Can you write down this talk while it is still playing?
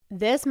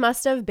This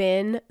must have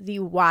been the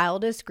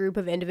wildest group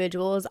of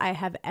individuals I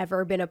have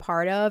ever been a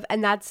part of,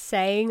 and that's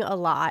saying a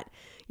lot.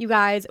 You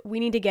guys, we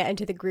need to get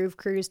into the Groove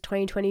Cruise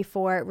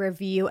 2024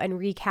 review and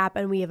recap,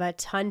 and we have a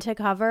ton to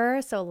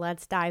cover, so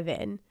let's dive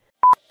in.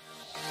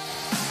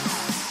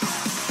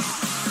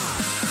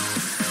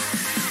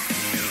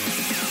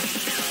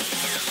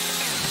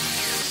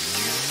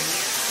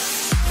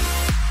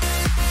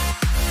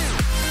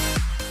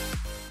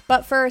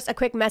 But first, a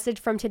quick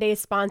message from today's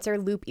sponsor,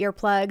 Loop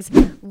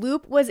Earplugs.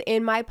 Loop was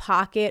in my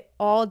pocket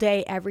all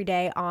day, every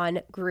day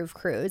on Groove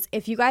Cruise.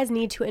 If you guys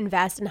need to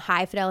invest in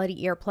high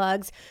fidelity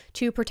earplugs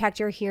to protect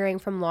your hearing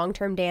from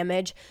long-term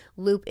damage,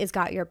 Loop has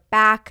got your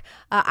back.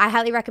 I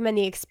highly recommend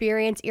the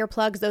Experience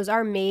earplugs. Those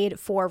are made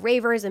for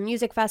ravers and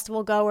music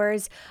festival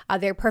goers.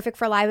 They're perfect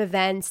for live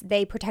events.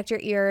 They protect your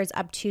ears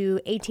up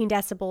to 18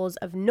 decibels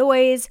of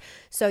noise,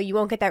 so you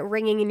won't get that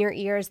ringing in your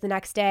ears the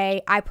next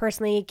day. I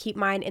personally keep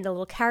mine in the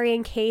little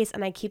carrying case,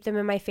 and I keep them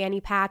in my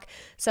fanny pack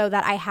so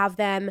that I have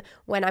them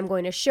when I'm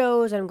going to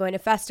shows and I'm going to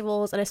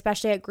festivals, and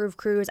especially at Groove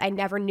Cruise. I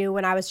never knew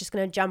when I was just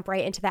going to jump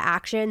right into the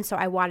action, so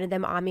I wanted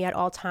them on me at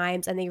all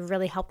times, and they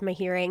really helped my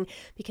hearing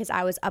because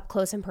I was up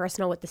close and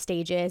personal with the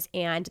stages,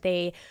 and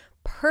they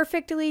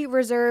perfectly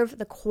reserve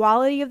the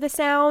quality of the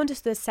sound.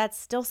 So the sets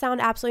still sound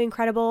absolutely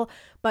incredible,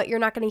 but you're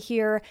not going to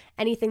hear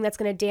anything that's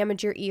going to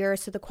damage your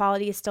ears, so the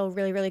quality is still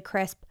really, really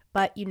crisp,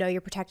 but you know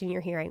you're protecting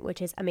your hearing,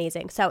 which is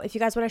amazing. So if you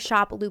guys want to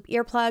shop Loop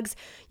earplugs,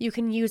 you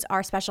can use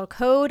our special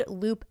code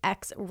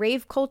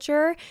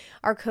LoopXRaveCulture.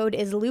 Our code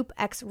is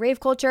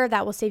LoopXRaveCulture.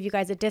 That will save you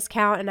guys a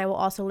discount, and I will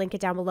also link it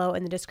down below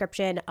in the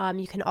description.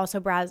 You can also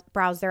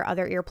browse their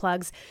other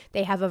earplugs.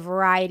 They have a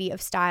variety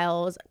of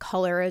styles,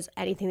 colors,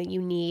 anything that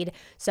you need.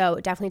 So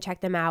definitely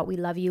check them out. We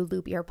love you,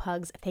 Loop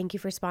Earplugs. Thank you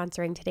for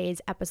sponsoring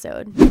today's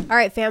episode. All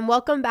right, fam,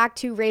 welcome back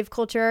to Rave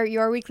Culture,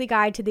 your weekly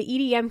guide to the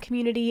EDM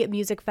community,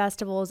 music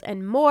festivals,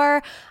 and more.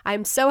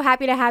 I'm so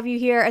happy to have you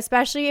here,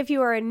 especially if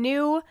you are a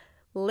new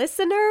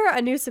listener,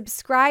 a new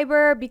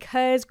subscriber,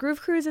 because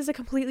Groove Cruise is a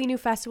completely new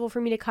festival for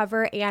me to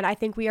cover, and I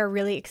think we are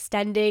really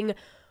extending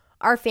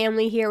our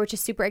family here, which is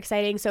super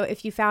exciting. So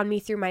if you found me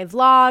through my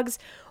vlogs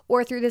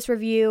or through this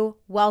review,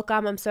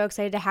 welcome. I'm so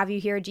excited to have you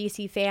here,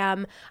 GC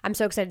fam. I'm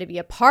so excited to be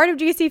a part of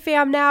GC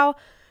fam now.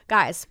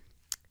 Guys,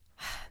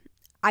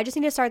 I just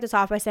need to start this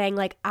off by saying,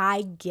 like,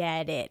 I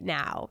get it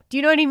now. Do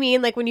you know what I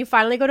mean? Like when you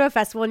finally go to a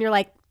festival and you're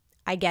like,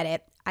 I get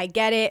it. I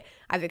get it.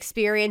 I've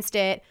experienced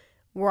it.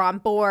 We're on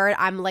board.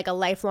 I'm like a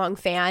lifelong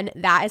fan.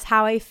 That is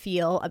how I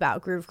feel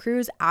about Groove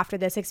Cruise after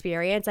this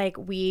experience. Like,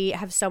 we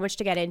have so much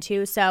to get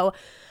into. So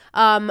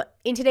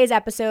in today's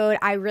episode,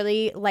 I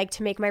really like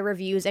to make my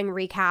reviews and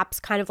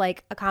recaps kind of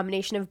like a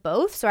combination of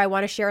both. So I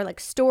want to share like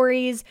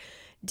stories,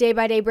 day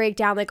by day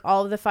breakdown, like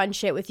all of the fun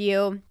shit with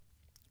you.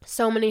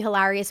 So many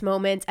hilarious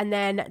moments, and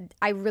then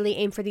I really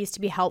aim for these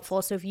to be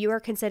helpful. So if you are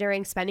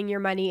considering spending your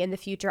money in the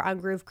future on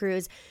Groove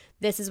Cruise,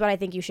 this is what I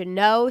think you should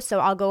know.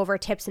 So I'll go over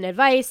tips and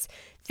advice,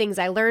 things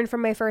I learned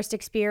from my first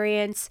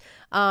experience,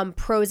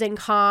 pros and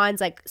cons,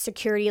 like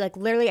security, like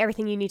literally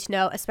everything you need to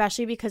know,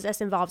 especially because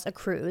this involves a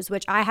cruise,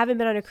 which I haven't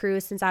been on a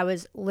cruise since I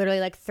was literally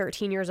like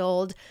 13 years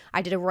old.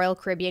 I did a Royal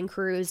Caribbean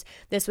cruise.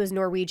 This was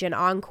Norwegian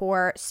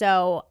Encore.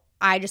 So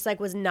I just like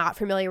was not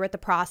familiar with the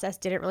process,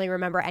 didn't really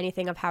remember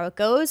anything of how it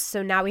goes.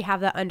 So now we have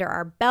that under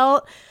our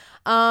belt.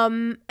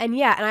 And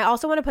I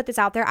also want to put this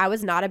out there. I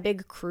was not a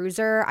big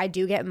cruiser. I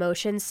do get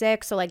motion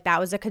sick. So like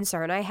that was a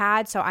concern I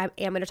had. So I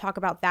am going to talk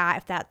about that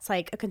if that's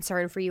like a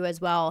concern for you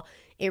as well.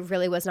 It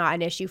really was not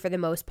an issue for the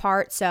most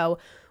part. So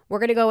we're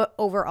going to go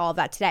over all of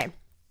that today.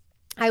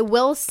 I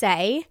will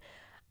say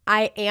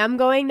I am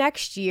going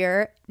next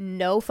year.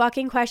 No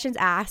fucking questions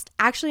asked.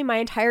 Actually, my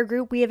entire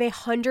group, we have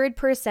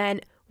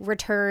 100%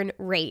 return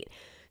rate.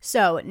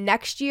 So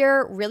next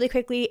year, really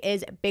quickly,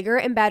 is bigger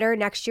and better.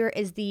 Next year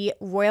is the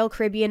Royal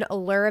Caribbean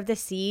Allure of the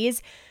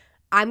Seas.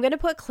 I'm going to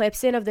put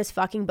clips in of this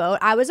fucking boat.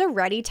 I was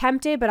already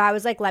tempted, but I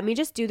was like, let me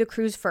just do the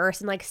cruise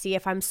first and like see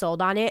if I'm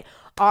sold on it.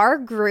 Our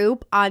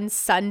group on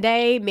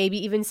Sunday,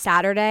 maybe even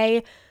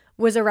Saturday,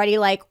 was already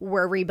like,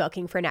 we're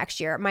rebooking for next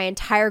year. My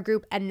entire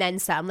group and then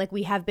some. Like,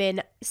 we have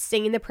been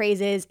singing the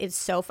praises. It's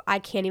so, I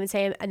can't even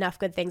say enough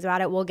good things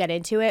about it. We'll get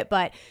into it.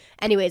 But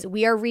anyways,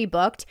 we are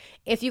rebooked.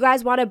 If you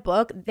guys want to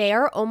book, they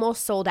are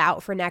almost sold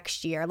out for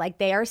next year. Like,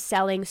 they are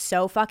selling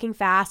so fucking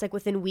fast. Like,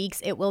 within weeks,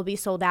 it will be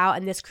sold out.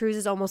 And this cruise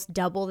is almost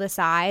double the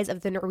size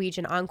of the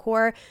Norwegian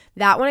Encore.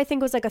 That one, I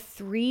think, was like a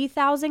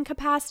 3,000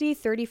 capacity,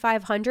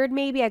 3,500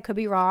 maybe. I could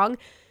be wrong.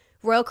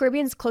 Royal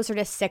Caribbean's closer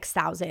to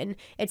 6,000.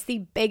 It's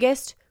the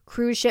biggest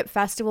cruise ship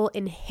festival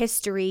in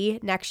history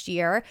next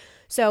year.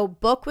 So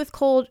book with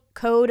code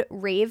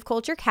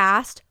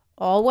RaveCultureCast,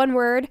 all one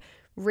word,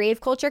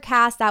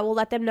 RaveCultureCast. That will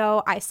let them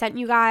know I sent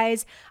you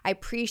guys. I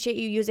appreciate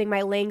you using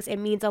my links. It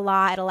means a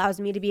lot. It allows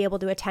me to be able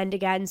to attend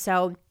again.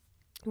 So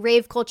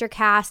Rave Culture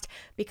Cast,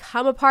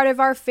 become a part of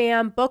our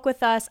fam, book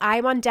with us.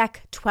 I'm on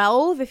deck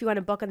 12 if you want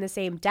to book on the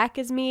same deck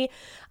as me.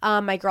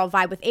 My girl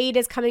Vibe with 8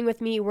 is coming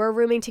with me. We're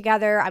rooming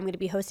together. I'm going to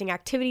be hosting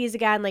activities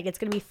again. Like, it's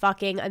going to be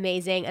fucking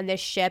amazing. And this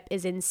ship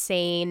is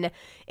insane.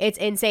 It's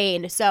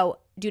insane. So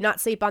do not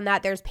sleep on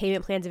that. There's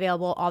payment plans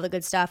available, all the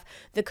good stuff.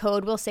 The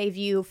code will save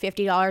you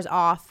 $50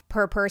 off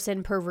per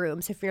person per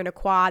room. So if you're in a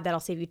quad, that'll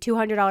save you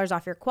 $200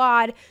 off your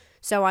quad,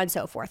 so on and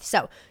so forth.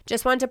 So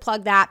just wanted to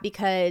plug that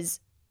because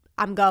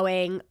I'm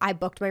going. I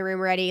booked my room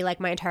already. Like,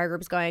 my entire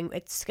group's going.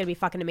 It's going to be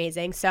fucking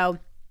amazing. So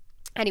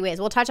anyways,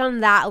 we'll touch on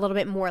that a little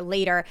bit more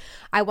later.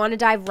 I want to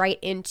dive right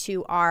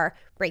into our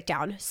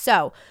breakdown.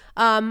 So,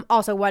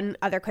 also one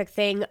other quick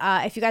thing,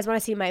 if you guys want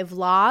to see my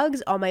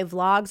vlogs, all my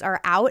vlogs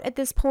are out at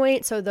this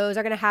point. So those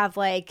are going to have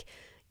like,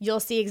 you'll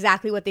see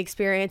exactly what the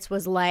experience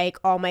was like,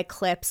 all my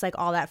clips, like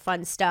all that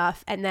fun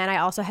stuff. And then I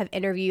also have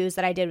interviews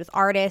that I did with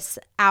artists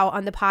out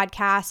on the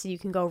podcast. So you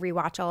can go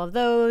rewatch all of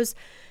those.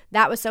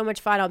 That was so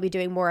much fun. I'll be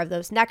doing more of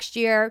those next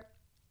year.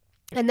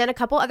 And then a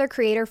couple other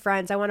creator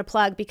friends I want to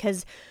plug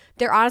because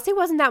there honestly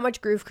wasn't that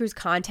much Groove Cruise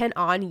content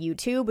on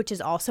YouTube, which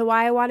is also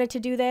why I wanted to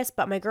do this.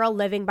 But my girl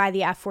Living by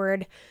the F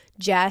Word,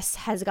 Jess,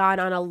 has gone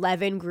on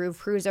 11 Groove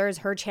Cruisers.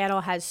 Her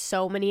channel has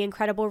so many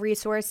incredible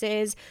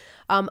resources.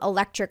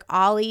 Electric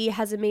Ollie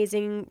has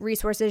amazing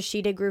resources.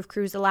 She did Groove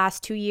Cruise the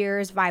last 2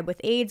 years. Vibe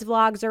with AIDS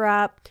vlogs are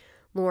up.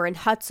 Lauren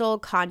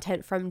Hutzel,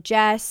 content from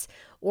Jess,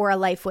 or A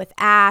Life with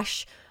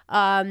Ash.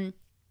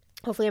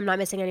 Hopefully I'm not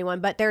missing anyone,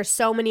 but there's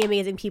so many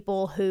amazing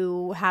people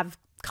who have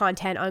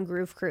content on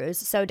Groove Cruise.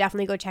 So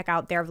definitely go check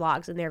out their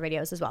vlogs and their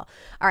videos as well.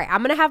 All right,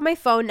 I'm going to have my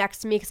phone next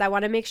to me because I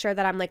want to make sure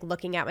that I'm like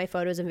looking at my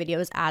photos and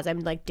videos as I'm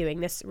like doing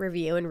this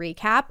review and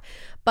recap.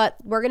 But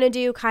we're going to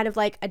do kind of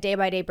like a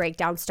day-by-day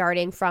breakdown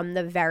starting from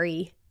the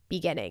very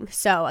beginning.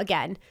 So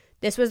again,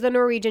 this was the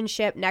Norwegian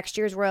ship. Next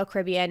year's Royal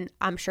Caribbean.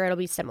 I'm sure it'll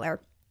be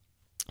similar.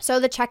 So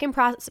the check-in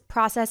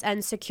process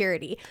and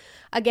security.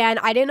 Again,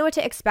 I didn't know what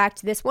to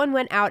expect. This one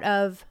went out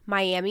of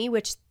Miami,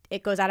 which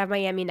it goes out of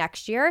Miami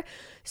next year.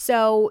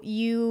 So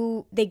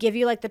they give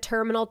you like the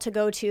terminal to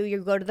go to.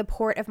 You go to the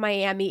port of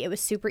Miami. It was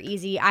super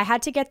easy. I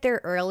had to get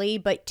there early,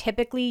 but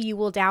typically you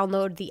will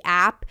download the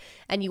app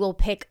and you will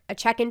pick a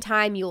check-in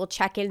time. You will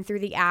check in through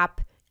the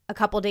app a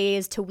couple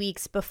days to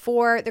weeks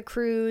before the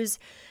cruise,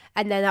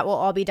 and then that will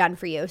all be done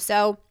for you.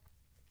 So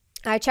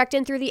I checked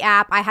in through the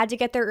app. I had to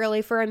get there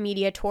early for a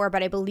media tour,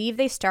 but I believe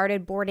they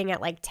started boarding at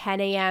like 10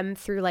 a.m.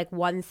 through like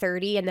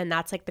 1:30, and then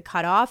that's like the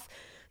cutoff.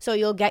 So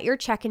you'll get your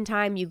check-in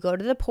time. You go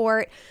to the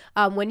port.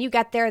 When you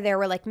get there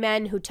were like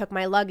men who took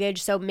my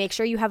luggage. So make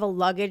sure you have a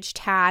luggage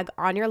tag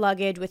on your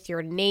luggage with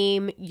your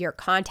name, your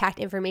contact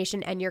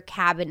information, and your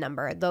cabin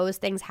number. Those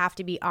things have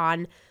to be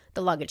on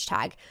the luggage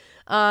tag.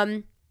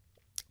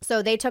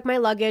 So they took my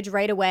luggage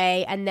right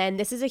away. And then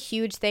this is a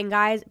huge thing,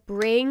 guys.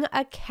 Bring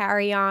a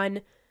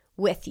carry-on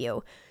with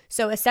you.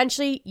 So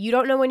essentially, you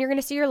don't know when you're going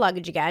to see your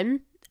luggage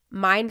again.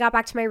 Mine got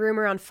back to my room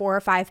around 4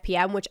 or 5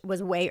 p.m., which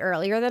was way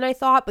earlier than I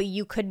thought, but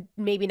you could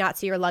maybe not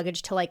see your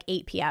luggage till like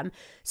 8 p.m.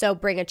 So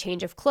bring a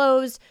change of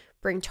clothes,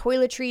 bring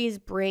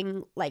toiletries,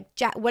 bring like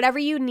whatever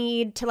you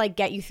need to like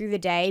get you through the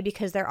day,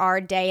 because there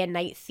are day and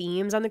night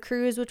themes on the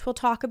cruise, which we'll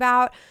talk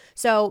about.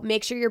 So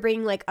make sure you're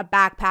bringing like a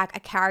backpack, a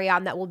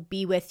carry-on that will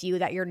be with you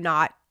that you're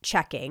not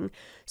checking.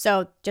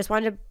 So just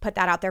wanted to put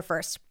that out there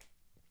first.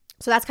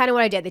 So that's kind of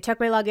what I did. They took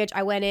my luggage.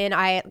 I went in.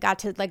 I got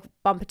to like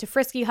bump into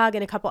Frisky Hug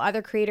and a couple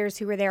other creators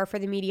who were there for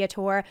the media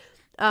tour.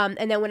 And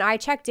then when I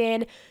checked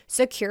in,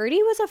 security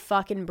was a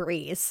fucking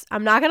breeze.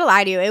 I'm not going to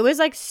lie to you. It was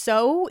like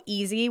so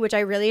easy, which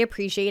I really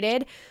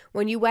appreciated.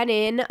 When you went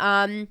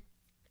in,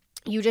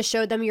 you just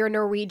showed them your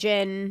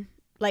Norwegian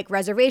like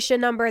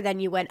reservation number, then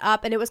you went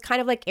up, and it was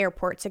kind of like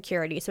airport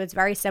security. So it's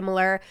very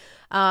similar.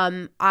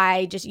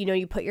 I just,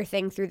 you put your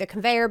thing through the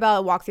conveyor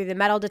belt, walk through the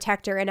metal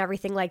detector and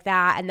everything like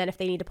that. And then if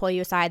they need to pull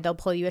you aside, they'll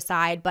pull you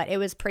aside. But it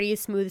was pretty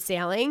smooth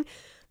sailing.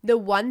 The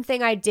one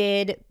thing I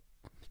did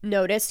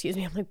notice,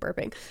 I'm like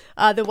burping.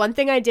 The one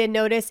thing I did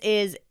notice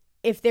is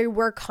if they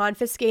were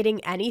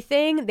confiscating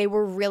anything, they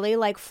were really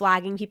like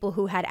flagging people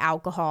who had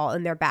alcohol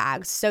in their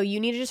bags. So you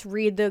need to just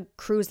read the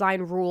cruise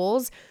line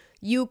rules.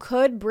 You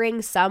could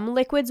bring some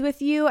liquids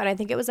with you, and I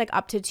think it was like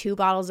up to 2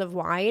 bottles of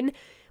wine,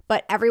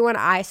 but everyone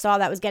I saw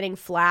that was getting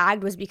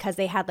flagged was because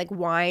they had like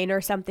wine or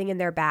something in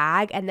their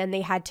bag, and then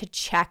they had to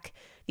check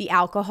the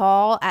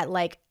alcohol at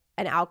like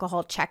an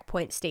alcohol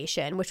checkpoint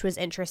station, which was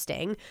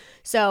interesting.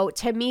 So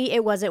to me,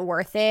 it wasn't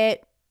worth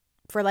it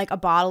for like a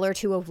bottle or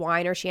two of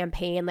wine or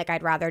champagne. Like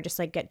I'd rather just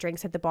like get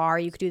drinks at the bar.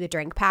 You could do the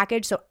drink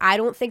package. So I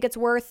don't think it's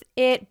worth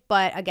it,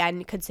 but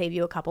again, it could save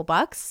you a couple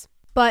bucks.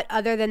 But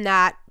other than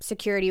that,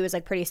 security was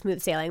like pretty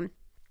smooth sailing.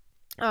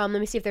 Let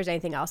me see if there's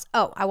anything else.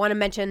 Oh, I want to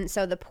mention,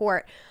 so the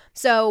port.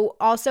 So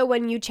also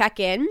when you check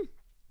in,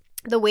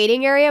 the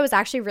waiting area was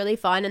actually really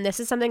fun. And this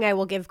is something I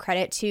will give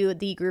credit to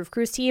the Groove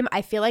Cruise team.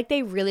 I feel like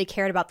they really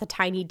cared about the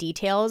tiny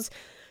details.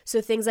 So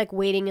things like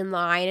waiting in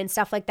line and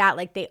stuff like that,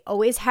 like they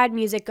always had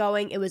music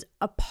going. It was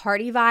a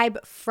party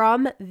vibe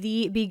from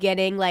the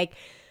beginning. Like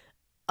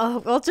Oh,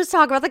 we'll just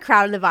talk about the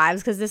crowd and the vibes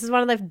because this is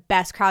one of the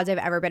best crowds I've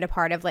ever been a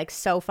part of. Like,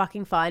 so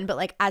fucking fun. But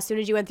like, as soon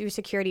as you went through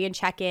security and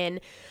check-in,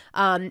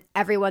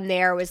 everyone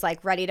there was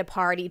like ready to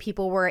party.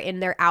 People were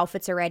in their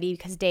outfits already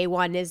because day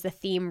one is the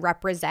theme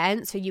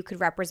represent. So you could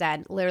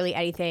represent literally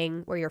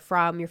anything where you're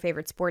from, your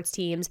favorite sports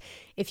teams.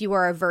 If you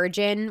were a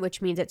virgin,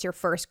 which means it's your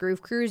first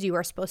Groove Cruise, you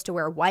are supposed to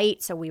wear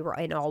white. So we were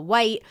in all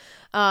white.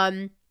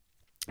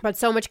 But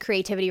so much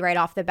creativity right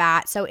off the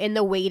bat. So in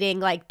the waiting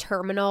like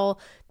terminal,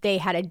 they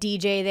had a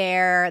DJ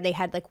there. They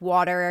had like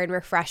water and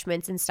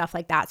refreshments and stuff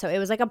like that. So it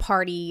was like a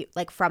party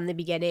like from the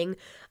beginning.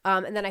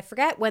 And then I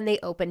forget when they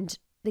opened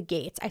the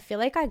gates. I feel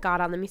like I got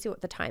on, let me see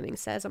what the timing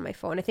says on my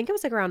phone. I think it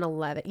was like around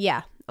 11.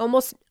 Yeah,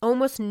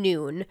 almost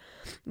noon.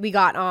 We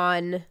got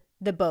on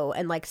the boat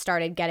and like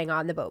started getting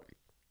on the boat.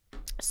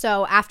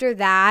 So after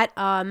that,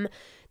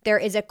 there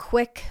is a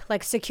quick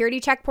like security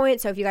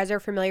checkpoint. So if you guys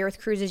are familiar with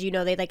cruises, you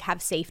know they like have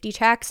safety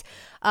checks.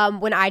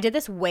 When I did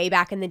this way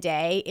back in the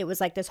day, it was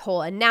like this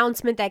whole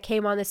announcement that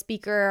came on the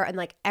speaker and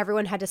like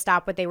everyone had to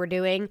stop what they were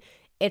doing.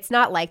 It's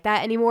not like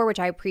that anymore, which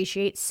I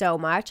appreciate so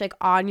much. Like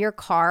on your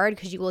card,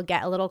 because you will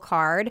get a little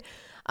card,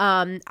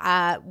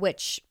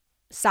 which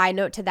side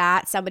note to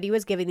that, somebody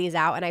was giving these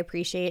out and I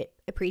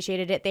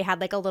appreciated it. They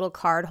had like a little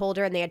card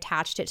holder and they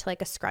attached it to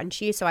like a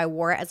scrunchie. So I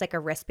wore it as like a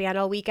wristband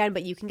all weekend,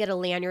 but you can get a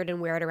lanyard and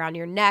wear it around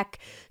your neck.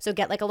 So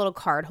get like a little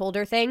card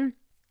holder thing.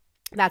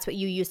 That's what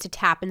you use to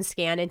tap and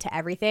scan into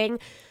everything.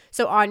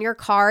 So on your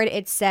card,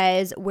 it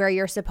says where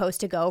you're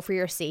supposed to go for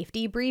your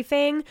safety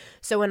briefing.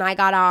 So when I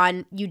got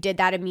on, you did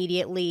that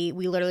immediately.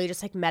 We literally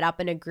just like met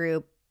up in a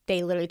group.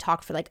 They literally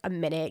talked for like a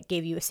minute,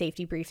 gave you a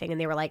safety briefing, and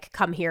they were like,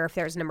 come here if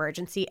there's an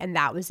emergency. And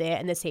that was it.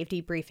 And the safety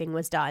briefing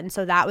was done.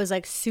 So that was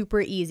like super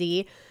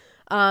easy.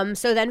 So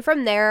then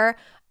from there,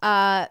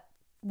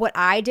 what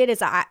I did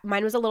is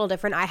mine was a little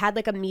different. I had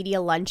like a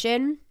media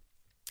luncheon.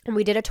 And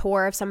we did a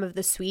tour of some of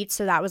the suites.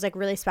 So that was like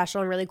really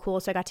special and really cool.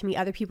 So I got to meet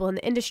other people in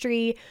the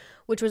industry,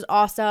 which was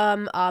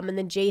awesome. And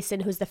then Jason,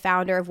 who's the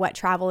founder of Wet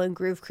Travel and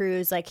Groove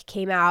Cruise, like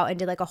came out and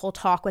did like a whole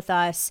talk with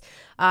us.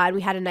 And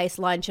we had a nice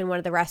lunch in one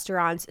of the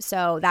restaurants.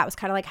 So that was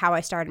kind of like how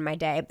I started my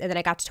day. And then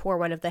I got to tour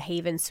one of the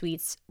Haven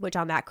suites, which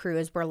on that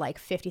cruise were like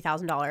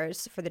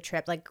 $50,000 for the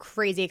trip, like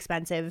crazy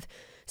expensive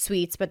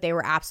suites, but they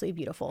were absolutely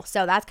beautiful.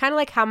 So that's kind of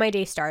like how my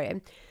day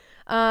started.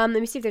 Let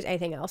me see if there's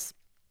anything else.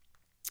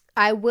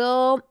 I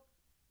will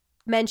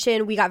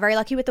mention we got very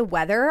lucky with the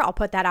weather. I'll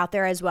put that out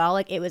there as well.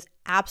 Like it was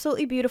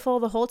absolutely beautiful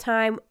the whole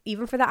time,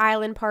 even for the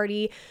island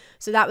party.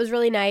 So that was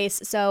really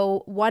nice.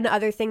 So one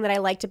other thing that I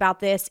liked about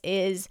this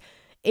is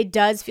it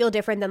does feel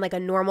different than like a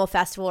normal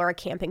festival or a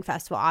camping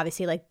festival.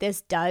 Obviously, like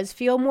this does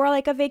feel more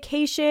like a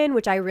vacation,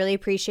 which I really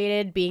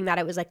appreciated, being that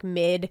it was like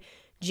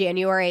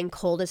mid-January and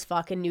cold as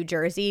fuck in New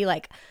Jersey.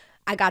 Like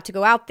I got to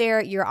go out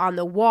there, you're on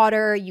the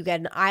water, you get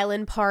an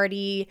island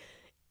party.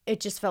 It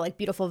just felt like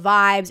beautiful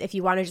vibes. If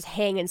you want to just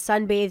hang and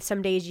sunbathe,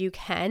 some days you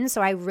can. So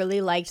I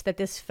really liked that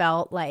this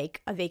felt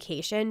like a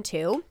vacation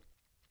too.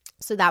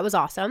 So that was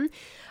awesome.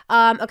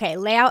 Okay,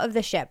 layout of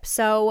the ship.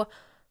 So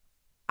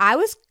I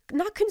was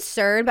not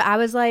concerned, but I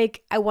was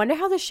like, I wonder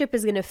how the ship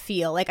is going to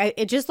feel. Like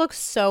it just looks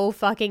so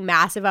fucking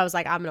massive. I was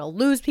like, I'm going to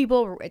lose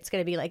people. It's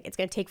going to be like, it's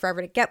going to take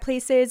forever to get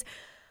places.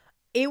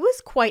 It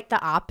was quite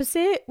the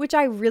opposite, which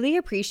I really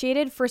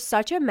appreciated for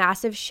such a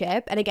massive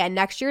ship. And again,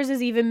 next year's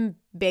is even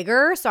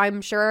bigger, so I'm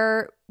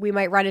sure we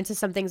might run into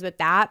some things with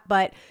that.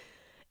 But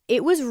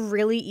it was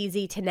really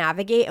easy to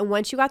navigate. And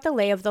once you got the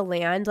lay of the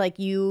land, like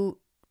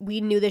we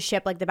knew the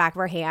ship like the back of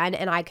our hand,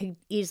 and I could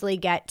easily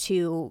get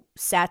to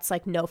sets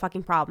like no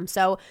fucking problem.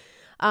 So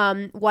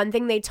one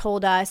thing they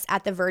told us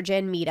at the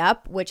Virgin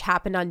meetup, which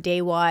happened on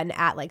day one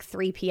at like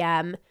 3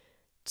 p.m.,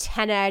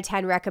 10 out of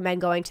 10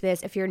 recommend going to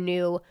this if you're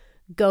new.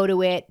 Go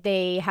to it.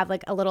 They have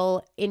like a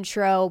little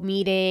intro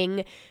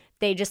meeting.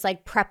 They just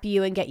like prep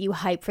you and get you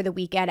hyped for the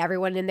weekend.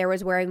 Everyone in there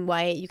was wearing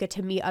white. You get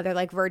to meet other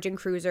like Virgin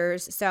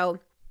cruisers. So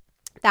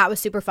that was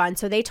super fun.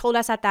 So they told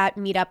us at that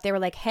meetup, they were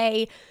like,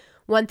 hey,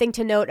 one thing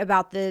to note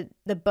about the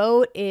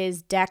boat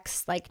is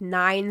decks like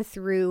 9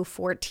 through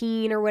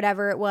 14 or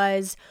whatever it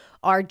was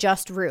are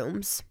just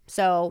rooms.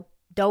 So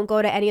don't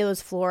go to any of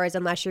those floors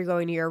unless you're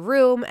going to your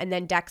room. And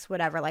then decks,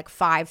 whatever, like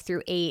 5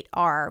 through 8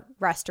 are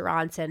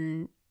restaurants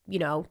and you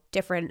know,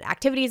 different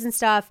activities and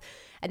stuff.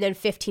 And then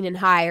 15 and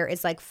higher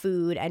is like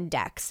food and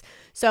decks.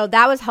 So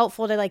that was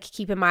helpful to like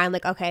keep in mind,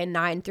 like, okay,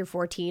 9 through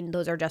 14,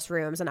 those are just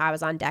rooms. And I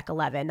was on deck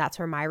 11. That's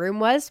where my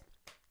room was.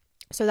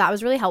 So that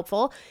was really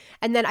helpful.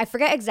 And then I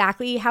forget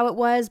exactly how it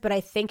was, but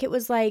I think it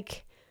was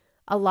like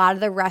a lot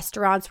of the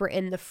restaurants were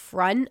in the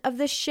front of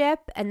the ship.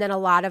 And then a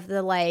lot of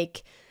the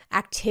like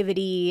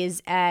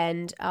activities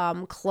and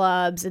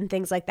clubs and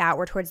things like that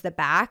were towards the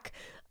back.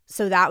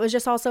 So that was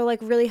just also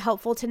like really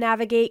helpful to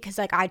navigate because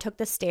like I took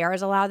the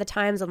stairs a lot of the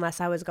times unless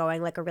I was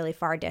going like a really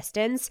far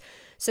distance.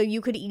 So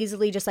you could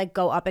easily just like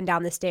go up and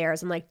down the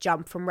stairs and like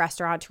jump from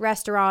restaurant to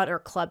restaurant or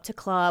club to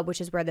club, which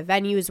is where the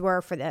venues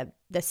were for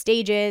the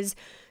stages.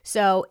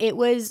 So it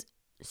was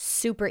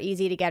super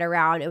easy to get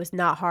around. It was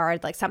not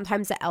hard. Like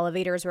sometimes the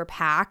elevators were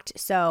packed.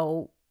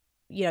 So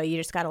you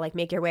just got to like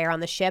make your way around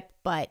the ship,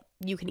 but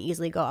you can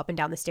easily go up and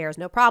down the stairs,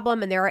 no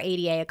problem. And there are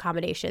ADA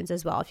accommodations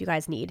as well if you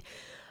guys need.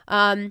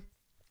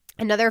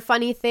 Another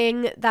funny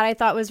thing that I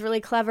thought was really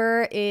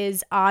clever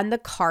is on the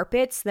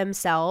carpets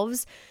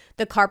themselves.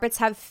 The carpets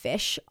have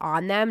fish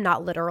on them,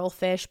 not literal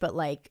fish, but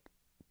like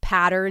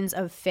patterns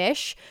of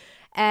fish.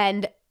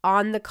 And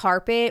on the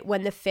carpet,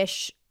 when the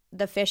fish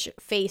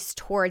face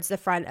towards the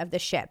front of the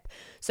ship.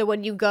 So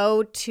when you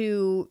go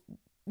to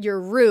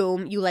your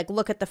room, you like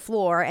look at the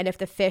floor, and if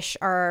the fish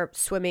are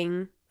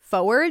swimming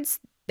forwards,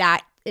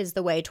 that is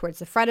the way towards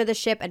the front of the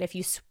ship. And if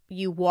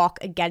you walk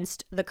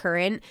against the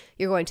current,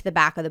 you're going to the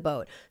back of the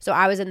boat. So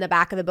I was in the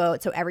back of the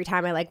boat, so every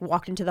time I like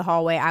walked into the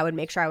hallway, I would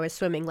make sure I was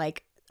swimming.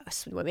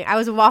 I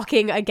was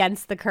walking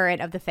against the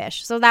current of the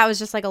fish. So that was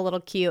just like a little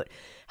cute,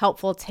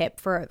 helpful tip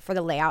for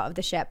the layout of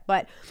the ship.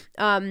 But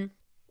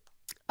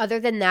other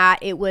than that,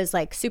 it was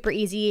like super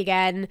easy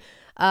again.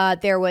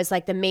 There was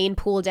like the main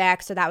pool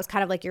deck, so that was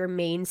kind of like your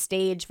main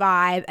stage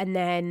vibe. And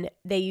then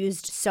they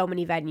used so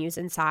many venues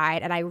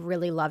inside, and I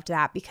really loved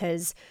that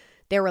because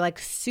there were like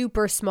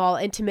super small,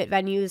 intimate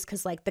venues,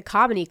 because like the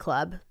Comedy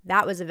Club,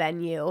 that was a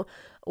venue,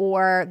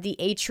 or the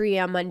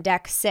atrium on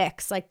deck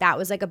 6, like that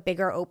was like a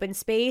bigger open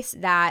space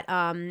that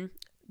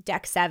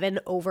deck 7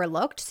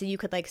 overlooked, so you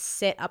could like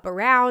sit up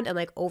around and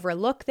like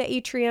overlook the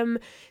atrium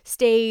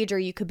stage, or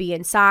you could be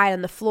inside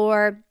on the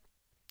floor.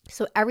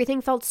 So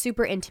everything felt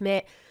super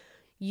intimate.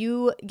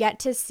 You get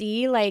to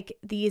see like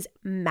these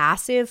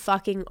massive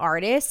fucking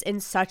artists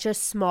in such a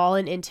small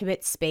and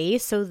intimate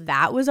space. So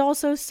that was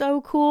also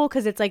so cool,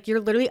 because it's like you're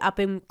literally up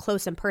and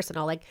close and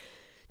personal. Like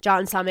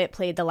John Summit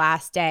played the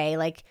last day,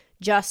 like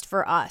just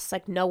for us.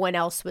 Like no one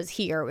else was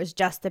here. It was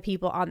just the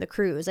people on the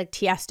cruise. Like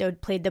Tiesto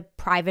played the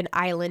private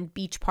island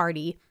beach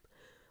party.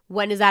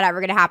 When is that ever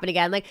going to happen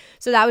again? Like,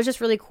 so that was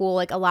just really cool.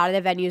 Like a lot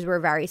of the venues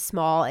were very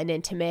small and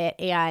intimate,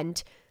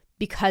 and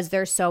because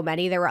there's so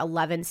many, there were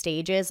 11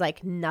 stages,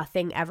 like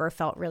nothing ever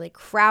felt really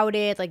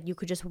crowded. Like you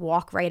could just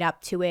walk right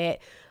up to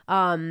it.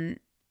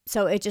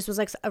 So it just was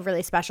like a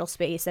really special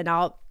space, and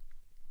I'll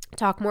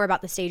talk more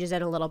about the stages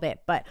in a little bit,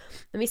 but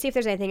let me see if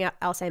there's anything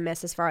else I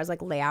missed as far as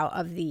like layout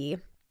of the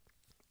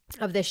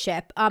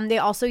ship. They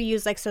also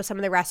used like, so some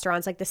of the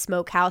restaurants, like the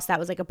Smokehouse, that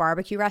was like a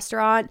barbecue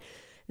restaurant.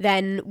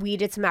 Then we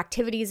did some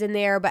activities in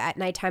there, but at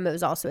nighttime it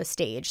was also a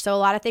stage. So a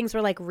lot of things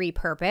were like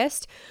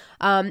repurposed.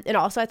 And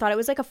also I thought it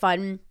was like a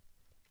fun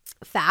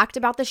fact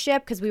about the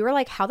ship, because we were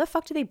like, how the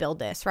fuck do they build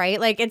this, right?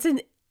 Like it's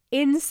an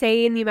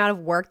insane the amount of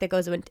work that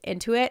goes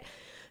into it.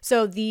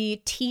 So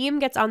the team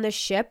gets on the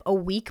ship a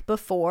week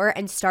before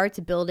and starts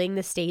building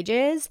the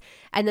stages,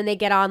 and then they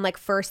get on like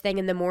first thing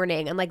in the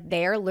morning, and like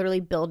they're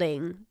literally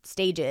building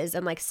stages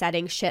and like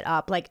setting shit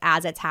up like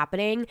as it's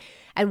happening.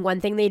 And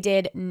one thing they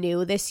did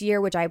new this year,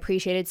 which I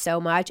appreciated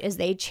so much, is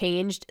they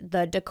changed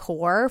the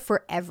decor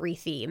for every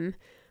theme,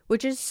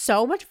 which is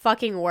so much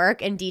fucking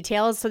work and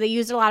details. So they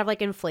used a lot of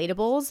like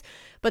inflatables,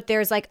 but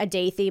there's like a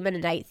day theme and a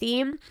night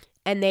theme,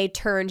 and they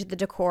turned the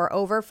decor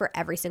over for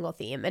every single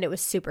theme, and it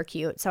was super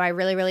cute. So I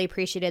really, really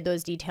appreciated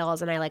those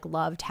details, and I like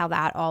loved how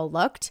that all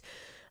looked.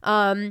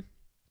 Okay,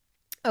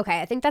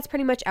 I think that's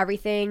pretty much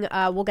everything.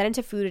 We'll get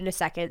into food in a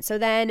second. So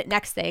then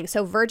next thing,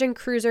 so Virgin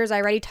Cruisers, I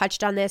already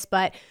touched on this,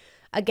 but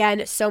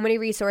again, so many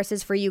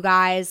resources for you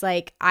guys.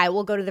 Like I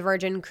will go to the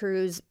Virgin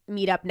Cruise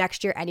meetup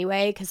next year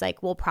anyway, because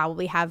like we'll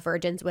probably have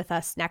Virgins with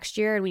us next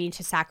year, and we need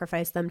to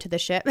sacrifice them to the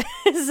ship.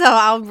 So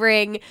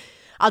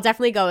I'll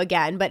definitely go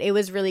again, but it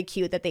was really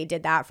cute that they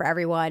did that for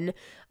everyone.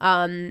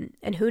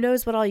 And who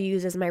knows what I'll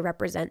use as my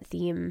represent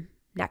theme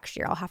next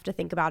year. I'll have to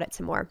think about it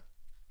some more.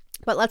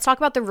 But let's talk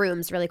about the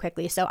rooms really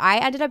quickly. So I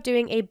ended up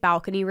doing a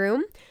balcony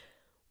room.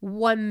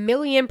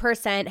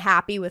 1,000,000%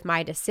 happy with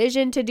my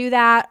decision to do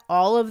that.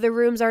 All of the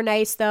rooms are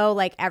nice though.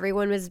 Like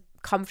everyone was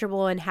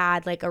comfortable and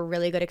had like a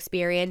really good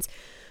experience.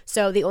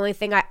 So the only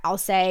thing I'll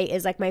say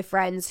is like my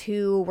friends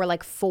who were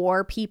like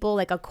 4 people,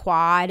 like a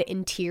quad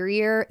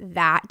interior,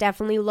 that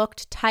definitely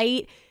looked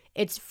tight.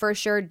 It's for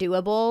sure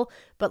doable,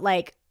 but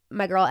like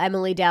my girl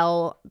Emily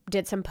Dell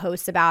did some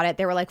posts about it.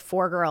 There were like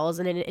 4 girls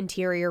in an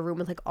interior room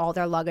with like all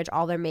their luggage,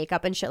 all their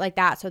makeup and shit like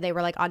that. So they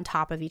were like on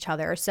top of each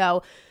other.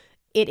 So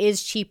it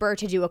is cheaper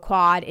to do a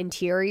quad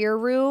interior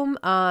room.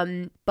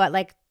 But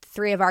like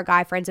 3 of our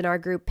guy friends in our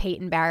group,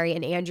 Peyton, Barry,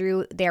 and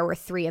Andrew, there were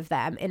 3 of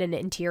them in an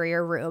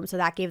interior room. So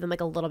that gave them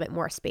like a little bit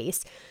more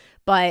space,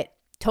 but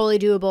totally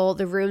doable.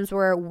 The rooms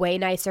were way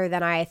nicer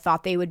than I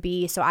thought they would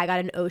be. So I got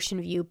an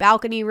ocean view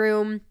balcony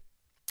room.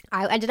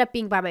 I ended up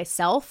being by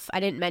myself. I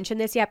didn't mention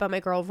this yet, but my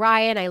girl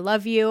Ryan, I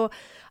love you.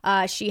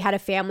 She had a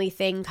family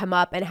thing come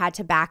up and had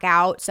to back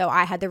out. So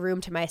I had the room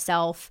to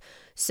myself.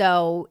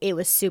 So it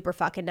was super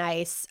fucking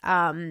nice.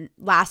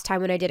 Last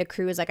time when I did a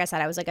cruise, like I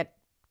said, I was like a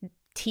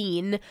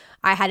teen.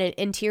 I had an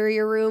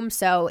interior room.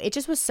 So it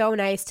just was so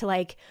nice to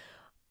like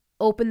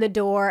open the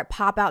door,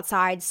 pop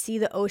outside, see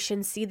the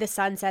ocean, see the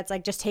sunsets,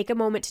 like just take a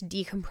moment to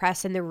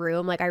decompress in the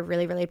room. Like I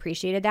really, really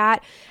appreciated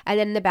that. And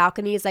then the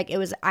balconies, like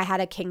I had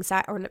a king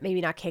size, or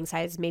maybe not king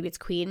size, maybe it's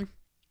queen,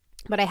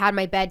 but I had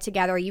my bed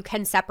together. You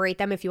can separate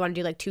them if you want to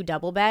do like 2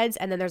 double beds.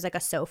 And then there's like a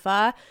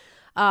sofa.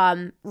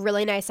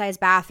 Really nice sized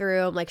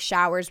bathroom, like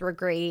showers were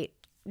great.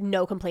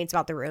 No complaints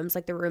about the rooms.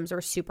 Like the rooms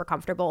were super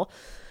comfortable.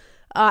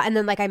 And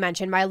then, like I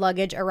mentioned, my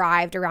luggage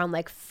arrived around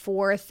like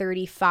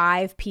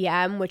 4:35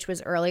 p.m., which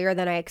was earlier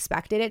than I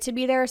expected it to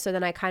be there. So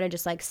then I kind of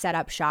just like set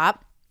up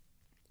shop.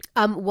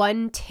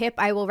 One tip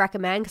I will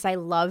recommend, because I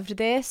loved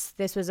this.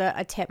 This was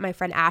a tip my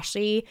friend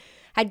Ashley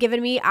had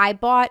given me. I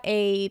bought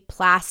a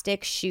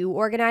plastic shoe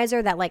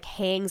organizer that like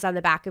hangs on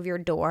the back of your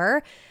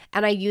door,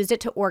 and I used it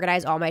to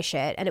organize all my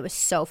shit, and it was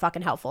so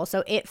fucking helpful.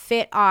 So it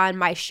fit on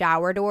my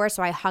shower door,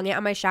 so I hung it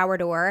on my shower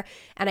door,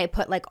 and I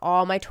put like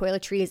all my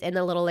toiletries in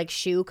the little like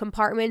shoe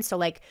compartment. So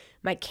like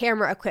my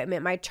camera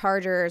equipment, my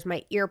chargers,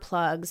 my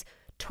earplugs,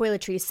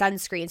 toiletries,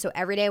 sunscreen. So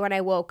every day when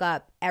I woke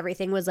up,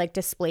 everything was like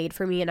displayed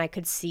for me, and I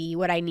could see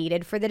what I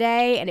needed for the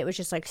day, and it was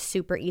just like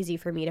super easy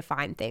for me to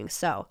find things.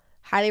 So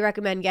highly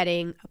recommend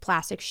getting a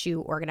plastic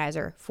shoe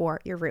organizer for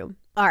your room.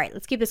 All right,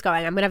 let's keep this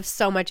going. I'm gonna have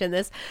so much in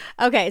this.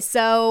 Okay,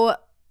 so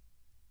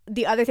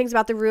the other things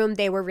about the room,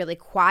 they were really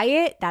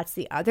quiet. That's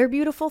the other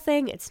beautiful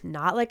thing. It's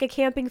not like a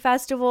camping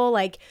festival.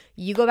 Like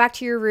you go back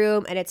to your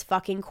room and it's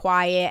fucking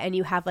quiet and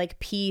you have like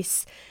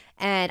peace.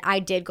 And I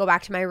did go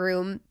back to my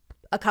room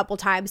a couple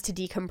times to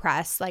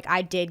decompress. Like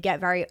I did get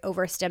very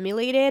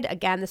overstimulated.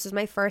 Again, this was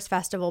my first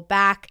festival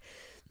back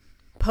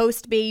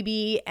post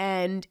baby,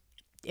 and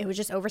it was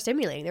just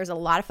overstimulating. There's a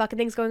lot of fucking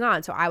things going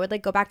on. So I would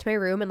like go back to my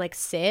room and like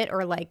sit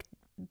or like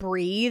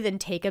breathe and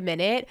take a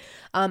minute.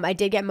 I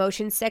did get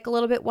motion sick a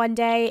little bit one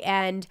day,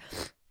 and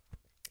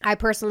I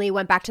personally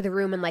went back to the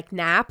room and like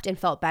napped and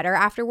felt better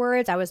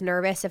afterwards. I was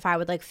nervous if I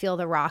would like feel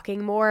the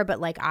rocking more,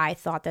 but like I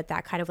thought that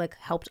kind of like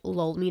helped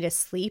lull me to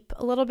sleep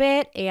a little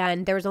bit.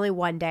 And there was only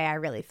one day I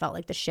really felt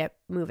like the ship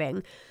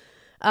moving.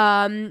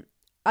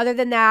 Other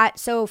than that,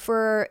 so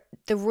for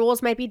the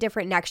rules might be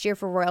different next year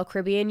for Royal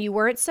Caribbean. You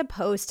weren't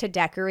supposed to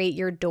decorate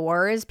your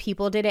doors.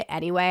 People did it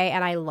anyway,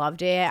 and I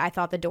loved it. I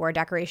thought the door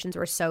decorations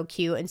were so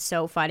cute and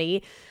so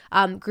funny.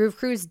 Groove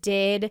Cruise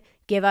did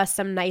give us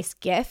some nice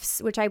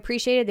gifts, which I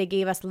appreciated. They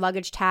gave us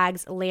luggage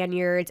tags,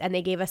 lanyards, and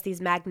they gave us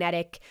these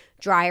magnetic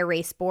dry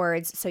erase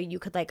boards. So you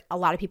could like, a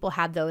lot of people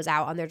had those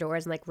out on their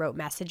doors and like wrote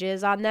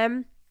messages on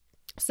them.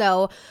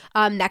 So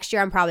next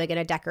year I'm probably going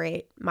to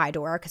decorate my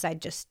door because I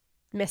just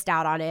missed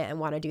out on it and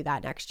want to do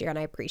that next year, and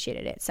I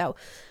appreciated it. So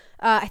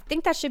I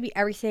think that should be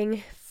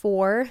everything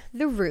for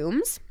the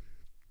rooms.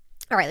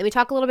 All right, let me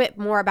talk a little bit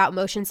more about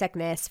motion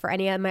sickness for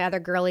any of my other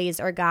girlies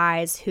or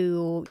guys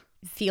who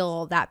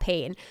feel that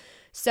pain.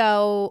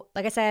 So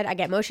like I said, I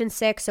get motion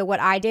sick. So what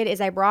I did is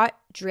I brought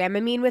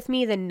Dramamine with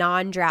me, the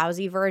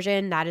non-drowsy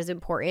version. That is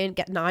important.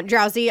 Get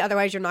non-drowsy,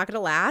 otherwise you're not going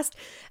to last.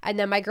 And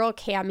then my girl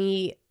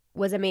Cami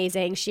was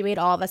amazing. She made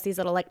all of us these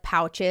little like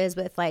pouches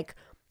with like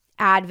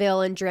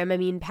Advil and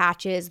Dramamine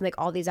patches and like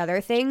all these other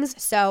things.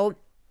 So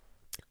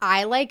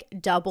I like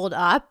doubled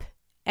up,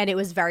 and it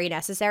was very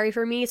necessary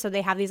for me. So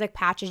they have these like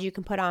patches you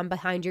can put on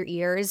behind your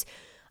ears.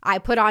 I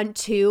put on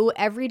 2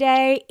 every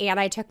day, and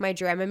I took my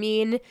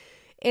Dramamine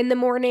in the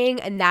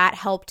morning, and that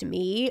helped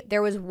me.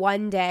 There was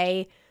one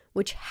day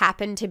which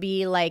happened to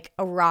be like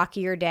a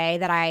rockier day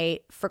that I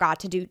forgot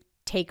to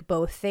take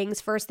both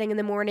things first thing in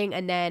the morning,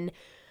 and then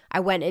I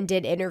went and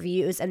did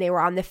interviews, and they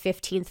were on the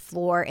 15th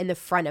floor in the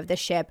front of the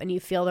ship, and you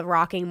feel the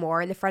rocking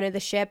more in the front of the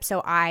ship. So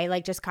I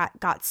like just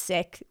got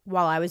sick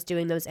while I was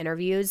doing those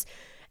interviews,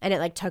 and it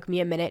like took me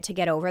a minute to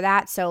get over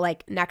that. So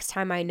like next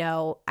time I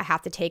know I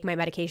have to take my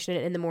medication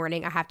in the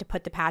morning, I have to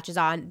put the patches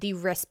on. The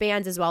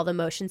wristbands as well, the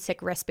motion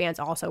sick wristbands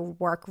also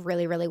work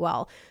really, really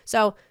well.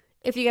 So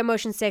if you get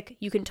motion sick,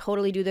 you can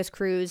totally do this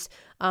cruise.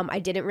 I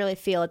didn't really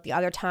feel it the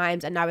other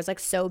times, and I was like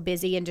so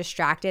busy and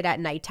distracted at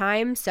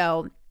nighttime.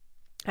 So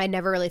I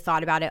never really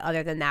thought about it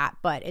other than that,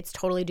 but it's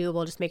totally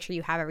doable. Just make sure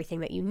you have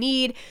everything that you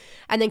need.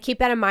 And then keep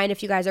that in mind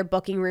if you guys are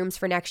booking rooms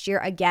for next year.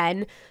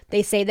 Again,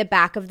 they say the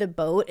back of the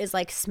boat is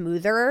like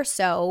smoother.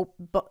 So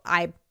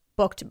I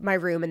booked my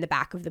room in the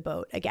back of the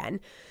boat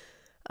again.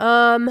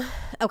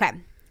 Okay.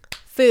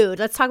 Food.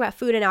 Let's talk about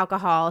food and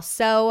alcohol.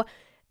 So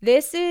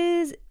this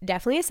is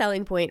definitely a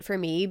selling point for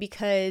me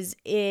because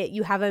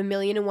you have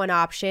 1,000,001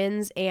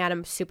 options, and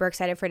I'm super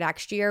excited for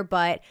next year,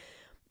 but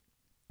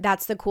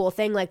that's the cool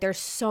thing. Like there's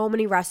so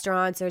many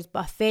restaurants, there's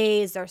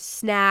buffets, there's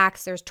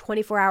snacks, there's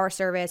 24-hour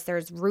service,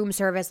 there's room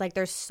service. Like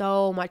there's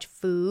so much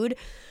food.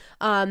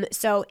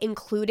 So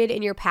included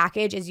in your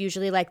package is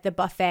usually like the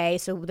buffet.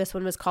 So this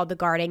one was called the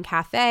Garden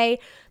Cafe.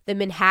 The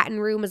Manhattan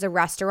Room is a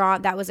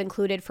restaurant that was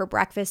included for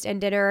breakfast and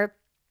dinner.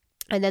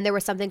 And then there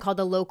was something called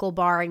the Local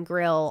Bar and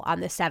Grill on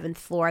the 7th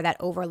floor that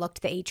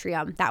overlooked the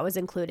atrium. That was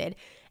included.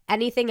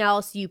 Anything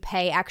else you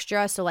pay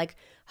extra. So like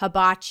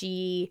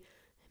hibachi,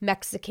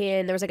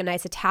 Mexican, there was like a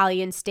nice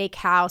Italian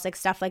steakhouse, like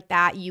stuff like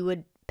that you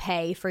would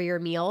pay for your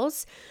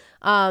meals.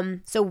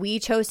 So we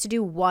chose to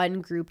do one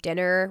group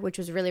dinner, which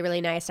was really,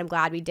 really nice. I'm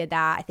glad we did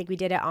that. I think we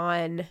did it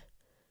on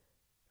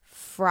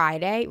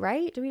Friday,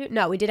 right?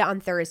 No, we did it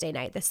on Thursday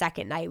night. The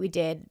second night we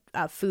did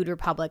Food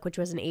Republic, which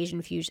was an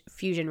Asian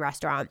fusion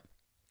restaurant.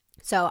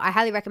 So I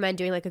highly recommend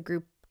doing like a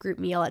group group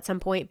meal at some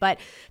point. But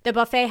the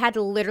buffet had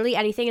literally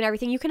anything and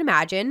everything you can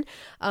imagine.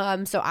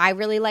 So I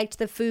really liked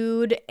the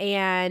food.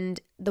 And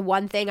the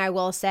one thing I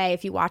will say,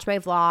 if you watch my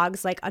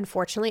vlogs, like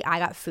unfortunately I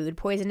got food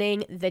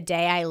poisoning the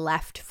day I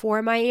left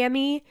for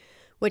Miami,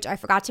 which I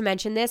forgot to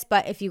mention this,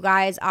 but if you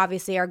guys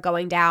obviously are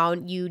going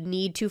down, you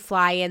need to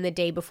fly in the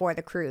day before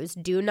the cruise.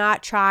 Do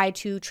not try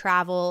to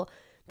travel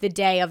the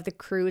day of the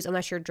cruise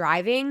unless you're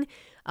driving,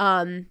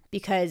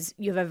 because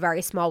you have a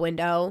very small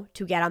window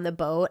to get on the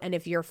boat. And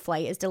if your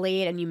flight is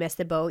delayed and you miss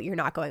the boat, you're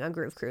not going on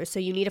Groove Cruise. So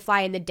you need to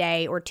fly in the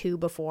day or two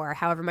before,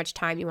 however much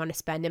time you want to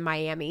spend in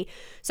Miami.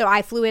 So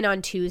I flew in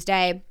on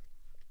Tuesday,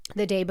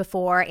 the day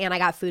before, and I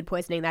got food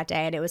poisoning that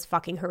day, and it was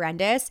fucking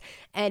horrendous,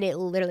 and it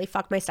literally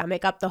fucked my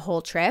stomach up the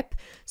whole trip.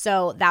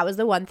 So that was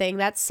the one thing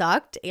that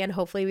sucked, and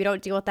hopefully we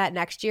don't deal with that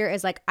next year.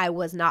 Is like I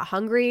was not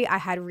hungry. I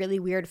had really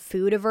weird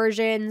food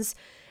aversions,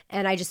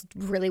 and I just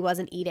really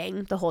wasn't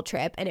eating the whole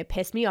trip, and it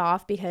pissed me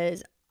off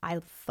because I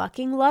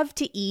fucking love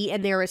to eat,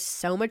 and there was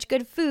so much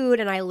good food,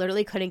 and I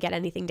literally couldn't get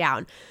anything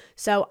down.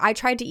 So I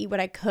tried to eat what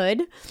I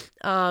could.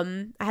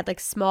 I had like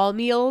small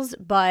meals,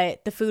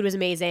 but the food was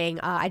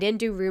amazing. I didn't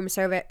do room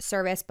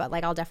service, but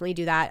like I'll definitely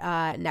do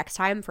that next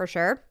time for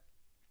sure.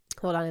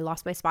 Hold on, I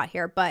lost my spot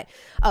here. But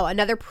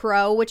another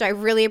pro, which I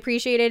really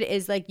appreciated,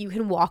 is like you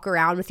can walk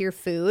around with your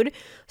food.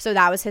 So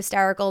that was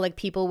hysterical. Like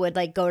people would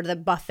like go to the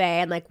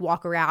buffet and like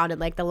walk around. And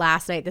like the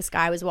last night this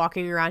guy was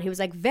walking around, he was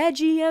like,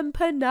 veggie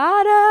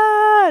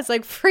empanadas,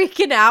 like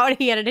freaking out. And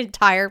he had an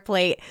entire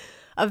plate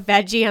of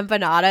veggie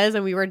empanadas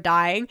and we were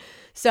dying.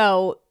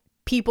 So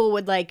people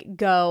would like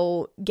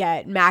go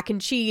get mac and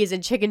cheese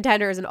and chicken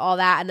tenders and all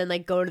that, and then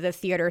like go to the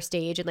theater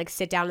stage and like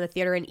sit down in the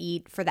theater and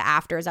eat for the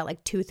afters at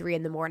like 2-3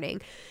 in the morning.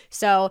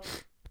 So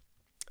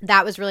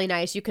that was really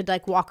nice. You could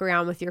like walk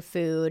around with your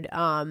food,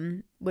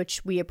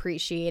 which we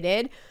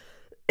appreciated.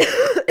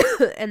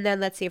 And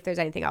then let's see if there's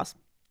anything else.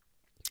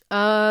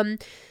 Other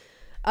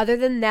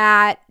than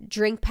that,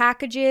 drink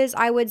packages,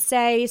 I would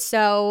say.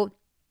 So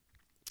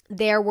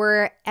there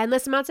were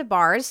endless amounts of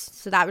bars,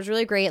 so that was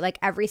really great. Like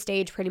every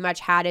stage pretty much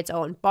had its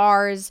own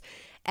bars,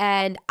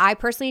 and I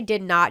personally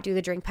did not do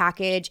the drink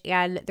package,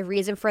 and the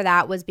reason for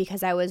that was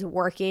because I was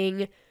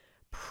working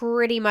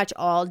pretty much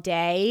all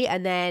day,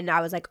 and then I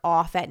was like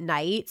off at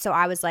night, so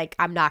I was like,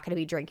 I'm not going to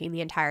be drinking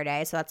the entire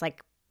day, so that's like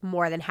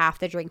more than half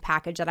the drink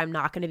package that I'm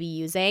not going to be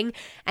using,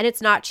 and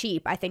it's not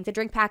cheap. I think the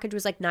drink package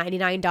was like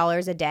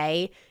 $99 a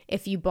day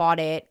if you bought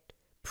it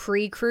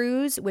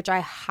pre-cruise, which I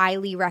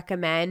highly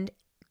recommend.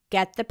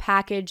 Get the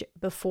package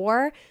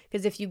before,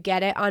 because if you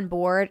get it on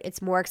board,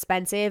 it's more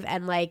expensive.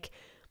 And like,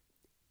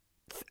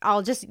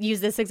 I'll just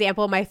use this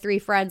example. My 3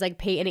 friends, like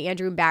Peyton,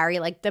 Andrew, and Barry,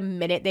 like the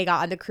minute they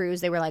got on the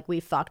cruise, they were like, we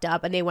fucked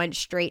up. And they went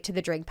straight to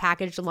the drink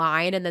package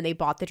line, and then they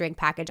bought the drink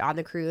package on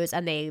the cruise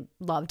and they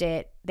loved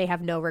it. They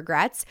have no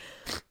regrets.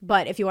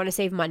 But if you want to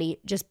save money,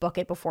 just book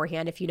it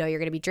beforehand if you know you're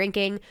going to be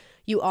drinking.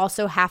 You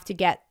also have to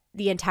get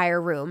the entire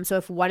room. So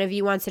if one of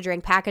you wants to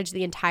drink package,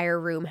 the entire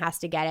room has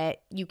to get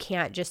it. You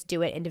can't just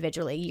do it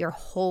individually. Your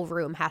whole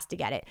room has to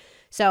get it.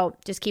 So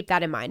just keep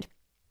that in mind.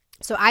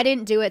 So I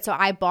didn't do it. So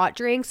I bought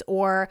drinks,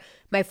 or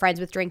my friends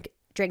with drink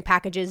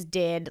packages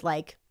did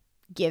like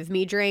give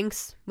me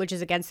drinks, which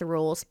is against the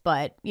rules.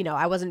 But you know,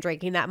 I wasn't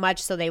drinking that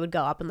much, so they would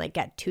go up and like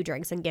get 2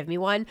 drinks and give me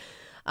one.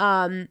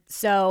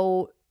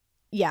 So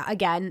yeah,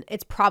 again,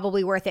 it's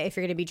probably worth it if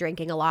you're going to be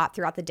drinking a lot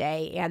throughout the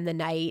day and the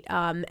night.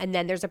 And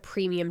then there's a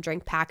premium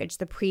drink package.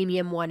 The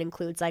premium one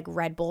includes like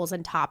Red Bulls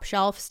and top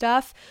shelf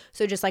stuff.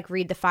 So just like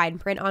read the fine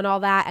print on all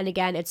that. And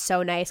again, it's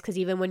so nice because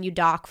even when you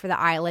dock for the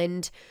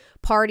island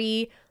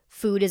party,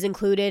 food is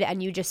included,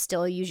 and you just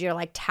still use your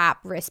like tap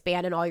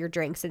wristband, and all your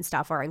drinks and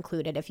stuff are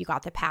included if you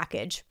got the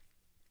package.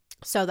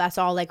 So that's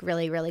all like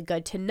really, really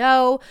good to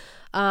know.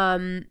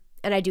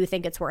 And I do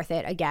think it's worth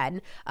it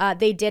again.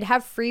 They did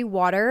have free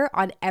water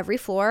on every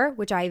floor,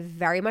 which I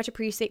very much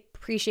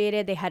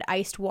appreciated. They had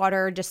iced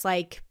water, just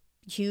like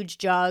huge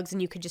jugs,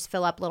 and you could just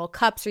fill up little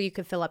cups, or you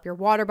could fill up your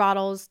water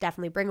bottles.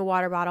 Definitely bring a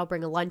water bottle,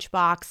 bring a lunch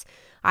box.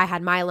 I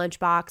had my lunch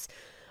box.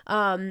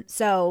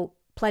 So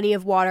plenty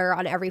of water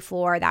on every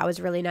floor. That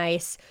was really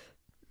nice.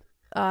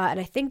 And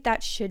I think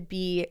that should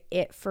be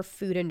it for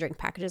food and drink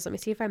packages. Let me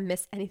see if I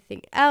missed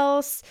anything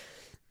else.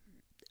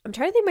 I'm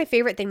trying to think my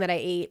favorite thing that I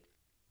ate,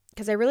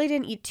 because I really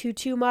didn't eat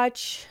too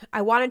much.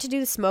 I wanted to do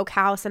the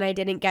smokehouse and I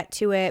didn't get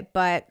to it,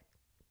 but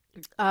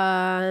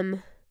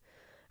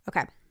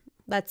okay,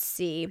 let's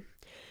see.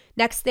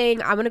 Next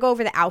thing, I'm going to go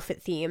over the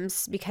outfit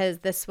themes, because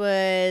this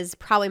was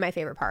probably my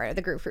favorite part of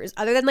the group cruise.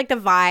 Other than like the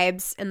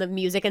vibes and the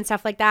music and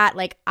stuff like that,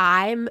 like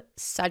I'm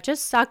such a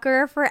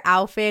sucker for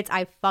outfits.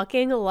 I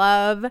fucking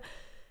love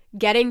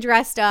getting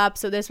dressed up.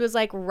 So this was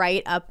like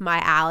right up my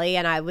alley,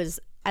 and I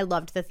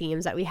loved the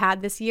themes that we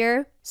had this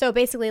year. So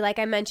basically, like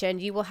I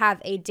mentioned, you will have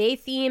a day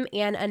theme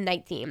and a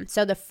night theme.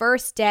 So the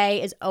first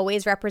day is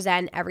always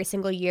represent every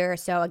single year.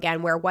 So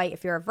again, wear white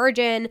if you're a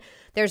virgin.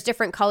 There's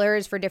different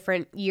colors for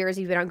different years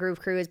you've been on Groove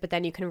Cruise, but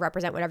then you can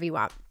represent whatever you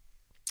want.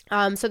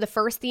 So the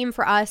first theme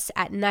for us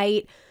at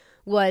night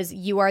was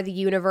You Are the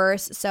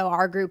Universe. So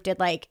our group did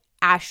like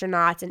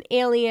astronauts and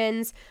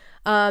aliens.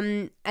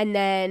 And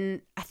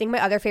then I think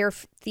my other favorite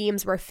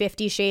themes were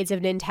 50 Shades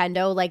of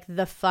Nintendo. Like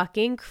the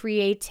fucking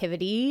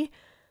creativity.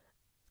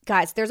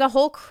 Guys, there's a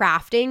whole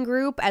crafting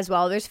group as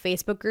well. There's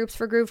Facebook groups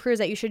for Groove Cruise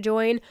that you should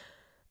join.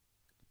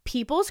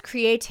 People's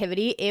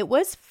creativity, it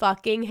was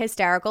fucking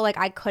hysterical. Like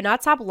I could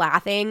not stop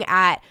laughing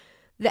at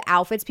the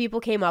outfits people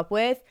came up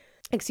with.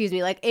 Excuse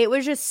me. Like it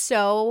was just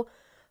so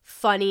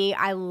funny.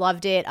 I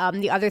loved it.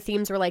 The other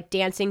themes were like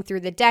dancing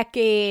through the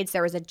decades.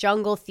 There was a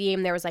jungle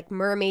theme. There was like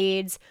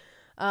mermaids.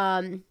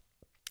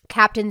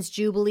 Captain's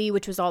Jubilee,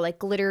 which was all like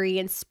glittery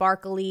and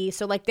sparkly.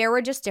 So like there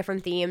were just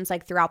different themes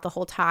like throughout the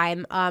whole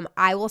time.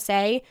 I will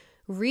say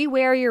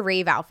rewear your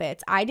rave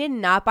outfits. I did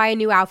not buy a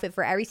new outfit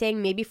for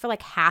everything, maybe for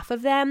like half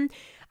of them.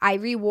 I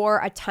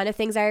rewore a ton of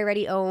things I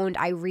already owned.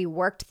 I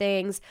reworked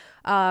things.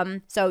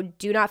 So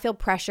do not feel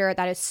pressure.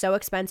 That is so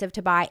expensive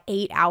to buy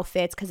 8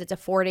 outfits because it's a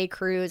 4-day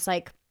cruise.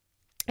 Like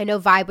I know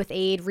Vibe with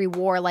Aid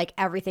rewore like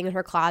everything in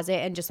her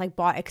closet and just like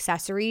bought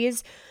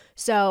accessories.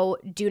 So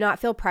do not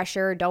feel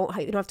pressure. You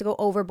don't have to go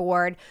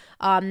overboard.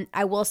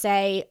 I will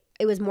say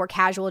it was more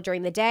casual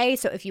during the day.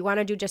 So if you want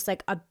to do just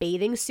like a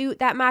bathing suit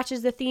that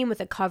matches the theme with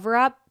a cover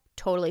up,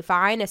 totally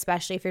fine,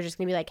 especially if you're just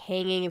going to be like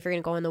hanging, if you're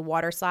going to go in the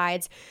water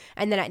slides.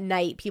 And then at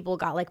night, people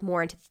got like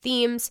more into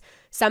themes.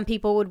 Some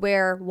people would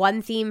wear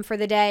one theme for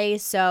the day.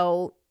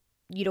 So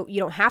you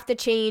don't have to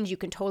change. You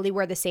can totally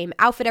wear the same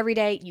outfit every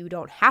day. You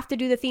don't have to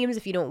do the themes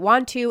if you don't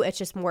want to. It's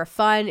just more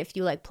fun if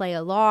you like play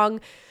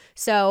along.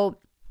 So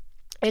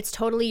it's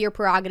totally your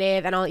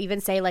prerogative. And I'll even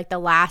say like the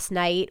last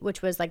night,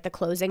 which was like the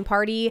closing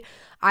party,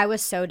 I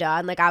was so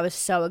done. Like I was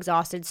so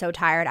exhausted, so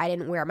tired. I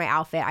didn't wear my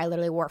outfit. I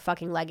literally wore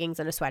fucking leggings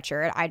and a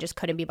sweatshirt. I just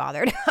couldn't be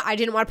bothered. I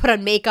didn't want to put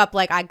on makeup.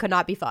 Like I could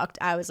not be fucked.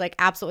 I was like,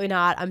 absolutely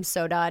not. I'm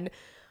so done.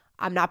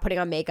 I'm not putting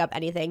on makeup,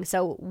 anything.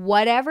 So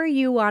whatever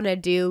you want to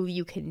do,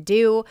 you can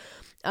do.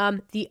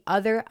 The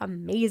other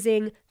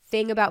amazing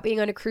thing about being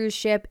on a cruise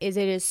ship is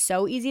it is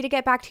so easy to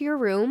get back to your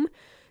room.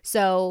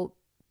 So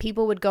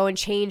people would go and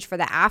change for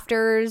the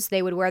afters.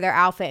 They would wear their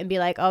outfit and be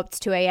like, oh, it's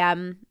 2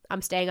 a.m.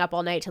 I'm staying up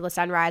all night till the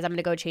sunrise. I'm going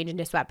to go change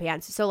into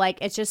sweatpants. So like,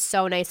 it's just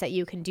so nice that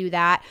you can do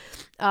that.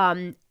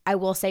 I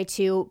will say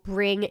too,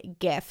 bring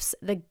gifts.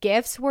 The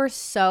gifts were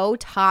so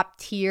top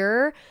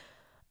tier.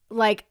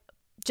 Like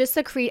just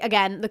the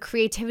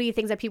creativity,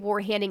 things that people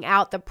were handing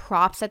out, the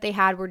props that they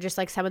had were just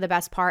like some of the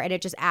best part, and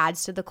it just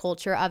adds to the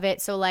culture of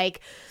it. So like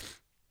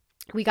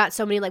we got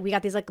so many, like we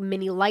got these like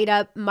mini light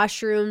up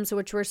mushrooms,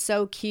 which were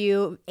so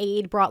cute.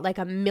 Aid brought like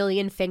a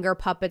million finger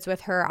puppets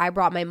with her. I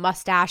brought my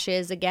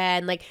mustaches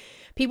again. Like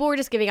people were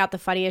just giving out the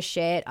funniest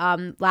shit.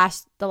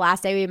 The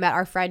last day we met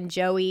our friend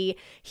Joey,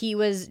 he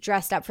was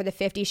dressed up for the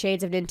 50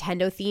 Shades of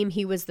Nintendo theme.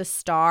 He was the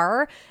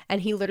star,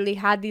 and he literally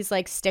had these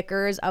like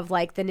stickers of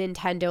like the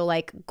Nintendo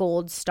like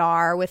gold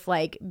star with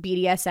like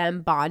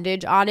BDSM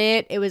bondage on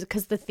it. It was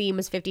because the theme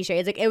was 50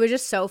 Shades. Like it was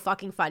just so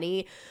fucking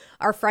funny.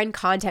 Our friend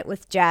Content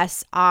with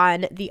Jess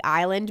on the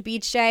island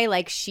beach day,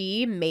 like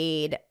she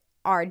made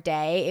our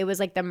day. It was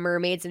like the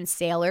mermaids and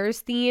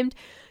sailors themed.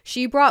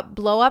 She brought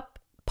blow up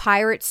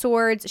pirate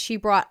swords. She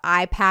brought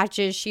eye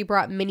patches. She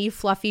brought mini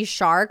fluffy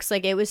sharks.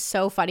 Like it was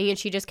so funny. And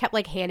she just kept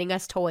like handing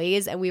us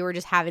toys, and we were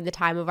just having the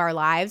time of our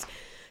lives.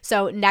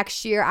 So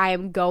next year I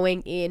am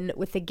going in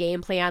with the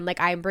game plan.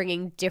 Like I'm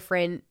bringing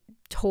different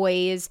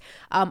toys.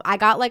 I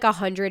got like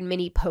 100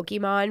 mini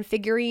Pokemon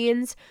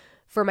figurines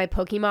for my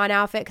Pokemon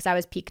outfit because I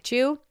was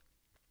Pikachu.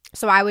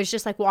 So I was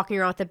just like walking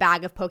around with a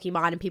bag of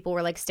Pokemon, and people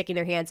were like sticking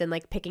their hands in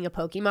like picking a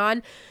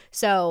Pokemon.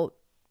 So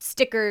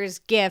stickers,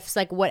 gifts,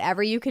 like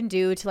whatever you can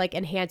do to like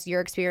enhance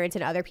your experience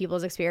and other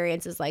people's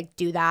experiences, like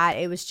do that.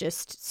 It was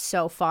just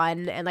so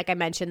fun. And like I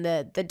mentioned,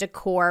 the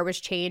decor was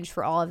changed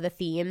for all of the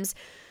themes.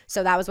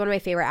 So that was one of my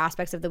favorite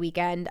aspects of the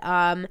weekend.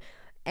 And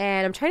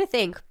I'm trying to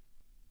think.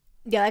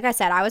 Yeah, like I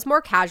said, I was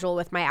more casual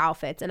with my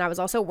outfits, and I was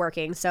also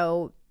working.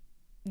 So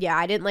yeah,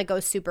 I didn't like go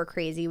super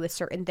crazy with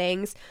certain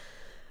things.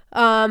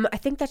 I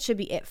think that should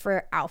be it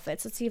for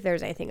outfits. Let's see if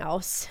there's anything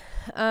else.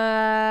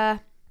 No,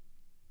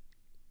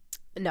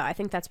 I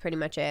think that's pretty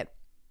much it.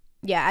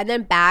 Yeah, and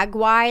then bag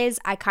wise,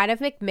 I kind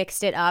of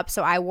mixed it up.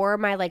 So I wore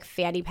my like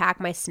fanny pack,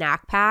 my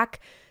snack pack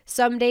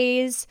some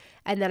days,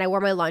 and then I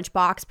wore my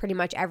lunchbox pretty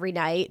much every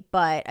night.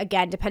 But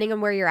again, depending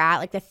on where you're at,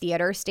 like the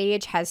theater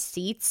stage has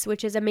seats,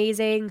 which is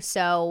amazing.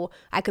 So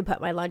I could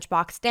put my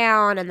lunchbox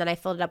down, and then I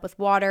filled it up with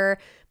water.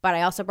 But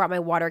I also brought my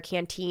water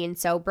canteen.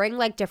 So bring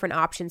like different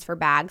options for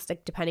bags,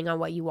 like depending on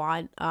what you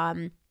want.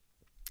 And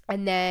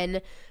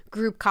then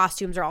group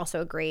costumes are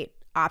also a great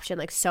option.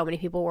 Like so many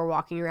people were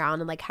walking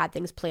around and like had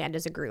things planned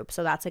as a group,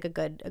 so that's like a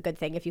good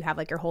thing if you have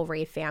like your whole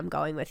rave fam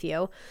going with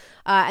you.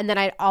 And then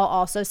I'll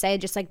also say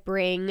just like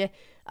bring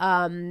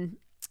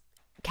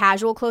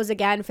casual clothes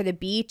again for the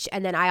beach.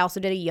 And then I also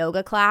did a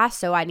yoga class,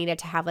 so I needed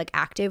to have like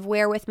active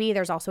wear with me.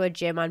 There's also a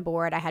gym on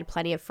board. I had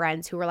plenty of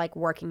friends who were like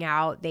working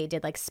out. They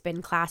did like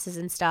spin classes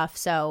and stuff.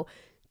 So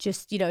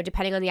just, you know,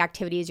 depending on the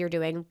activities you're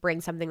doing,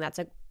 bring something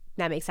that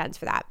makes sense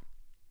for that.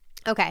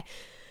 Okay,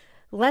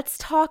 let's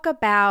talk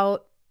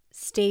about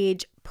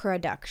stage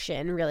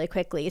production really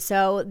quickly.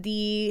 So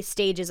the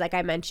stages, like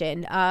I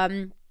mentioned,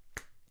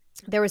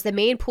 There was the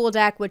main pool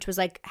deck, which was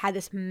like had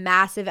this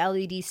massive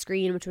LED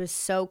screen, which was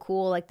so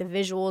cool. Like the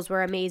visuals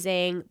were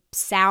amazing.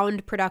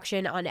 Sound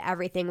production on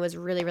everything was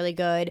really, really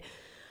good.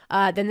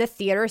 Then the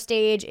theater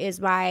stage is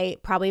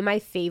probably my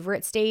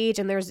favorite stage,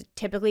 and there's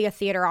typically a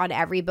theater on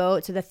every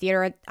boat. So the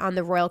theater on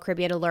the Royal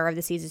Caribbean Allure of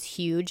the Seas is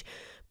huge,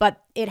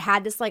 but it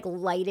had this like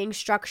lighting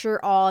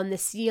structure all in the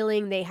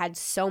ceiling. They had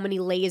so many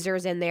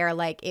lasers in there,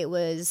 like it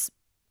was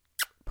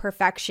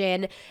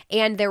perfection.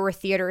 And there were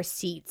theater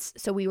seats,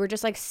 so we were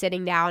just like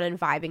sitting down and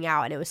vibing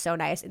out, and it was so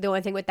nice. The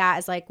only thing with that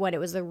is like when it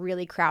was the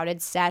really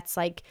crowded sets,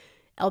 like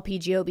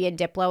LPGOB and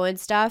Diplo and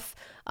stuff,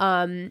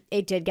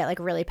 it did get like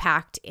really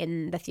packed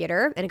in the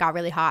theater, and it got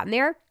really hot in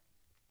there.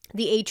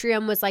 The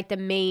atrium was like the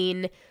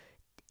main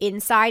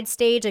inside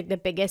stage, like the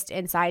biggest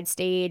inside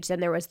stage.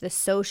 Then there was the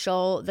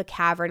social, the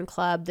Cavern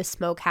Club, the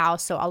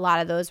Smokehouse. So a lot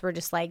of those were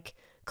just like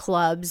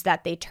clubs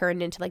that they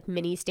turned into like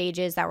mini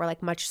stages that were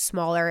like much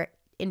smaller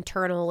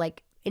internal,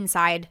 like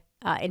inside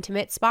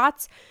intimate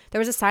spots. There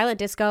was a silent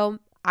disco.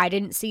 I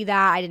didn't see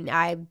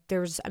that.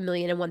 There's a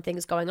million and one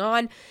things going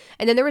on.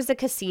 And then there was the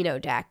casino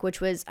deck, which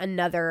was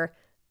another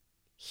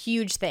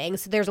huge thing.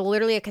 So there's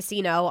literally a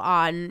casino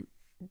on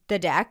the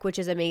deck, which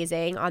is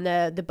amazing, on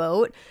the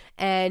boat.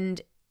 And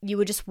you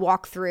would just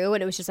walk through,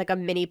 and it was just like a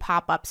mini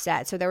pop-up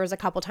set. So there was a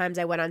couple times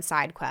I went on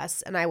side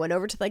quests, and I went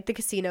over to like the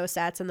casino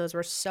sets, and those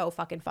were so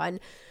fucking fun.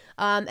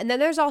 And then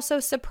there's also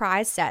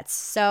surprise sets.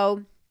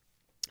 So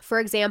for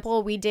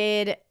example, we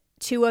did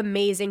 2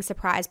 amazing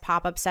surprise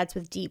pop-up sets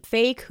with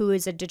Deepfake, who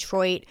is a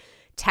Detroit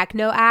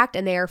techno act,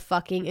 and they are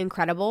fucking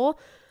incredible.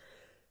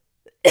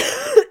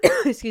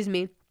 Excuse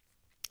me.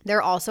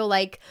 They're also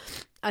like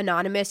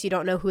anonymous. You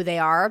don't know who they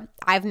are.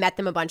 I've met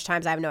them a bunch of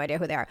times. I have no idea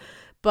who they are.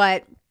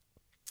 But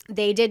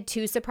they did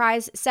 2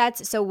 surprise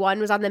sets. So one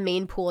was on the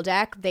main pool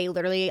deck. They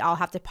literally, I'll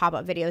have to pop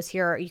up videos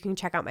here. You can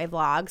check out my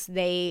vlogs.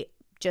 They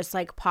just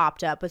like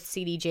popped up with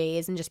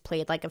CDJs and just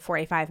played like a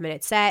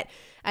 45-minute set.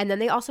 And then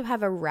they also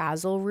have a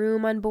razzle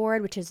room on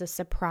board, which is a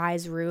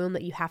surprise room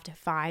that you have to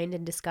find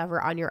and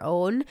discover on your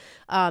own.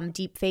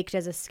 Deepfake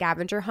does a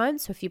scavenger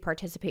hunt. So if you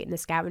participate in the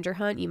scavenger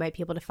hunt, you might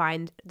be able to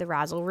find the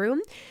razzle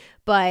room.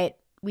 But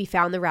we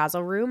found the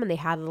razzle room, and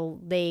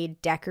they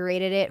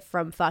decorated it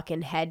from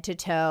fucking head to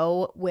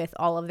toe with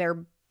all of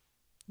their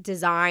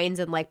designs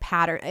and like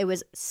pattern. It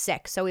was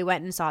sick. So we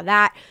went and saw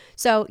that.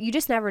 So you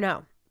just never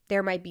know.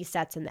 There might be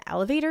sets in the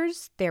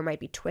elevators. There might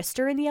be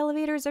Twister in the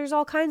elevators. There's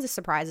all kinds of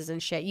surprises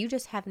and shit. You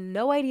just have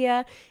no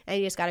idea, and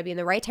you just got to be in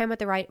the right time at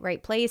the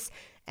right place,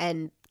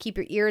 and keep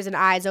your ears and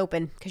eyes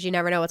open, because you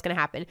never know what's going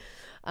to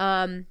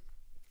happen.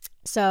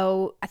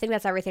 So I think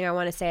that's everything I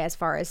want to say as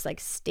far as like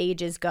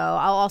stages go.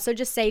 I'll also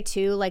just say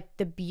too, like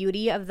the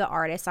beauty of the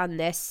artists on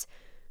this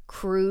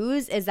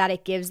cruise is that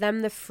it gives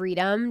them the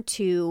freedom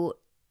to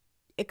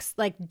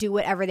like do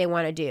whatever they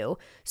want to do.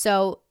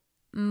 So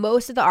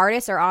most of the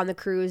artists are on the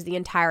cruise the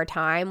entire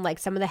time. Like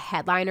some of the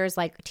headliners,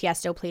 like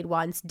Tiesto played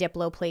once,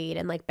 Diplo played,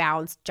 and like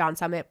Bounce, John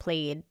Summit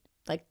played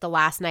like the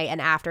last night, and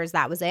afters,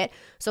 that was it.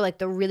 So like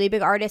the really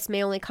big artists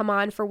may only come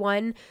on for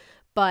one,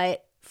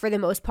 but for the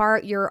most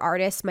part, your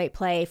artist might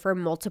play for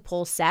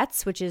multiple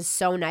sets, which is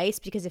so nice,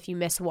 because if you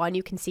miss one,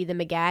 you can see them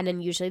again,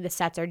 and usually the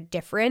sets are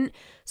different.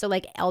 So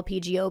like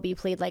LPGOB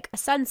played like a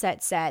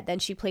sunset set, then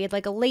she played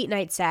like a late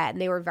night set,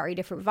 and they were very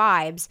different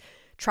vibes.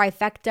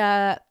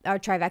 Trifecta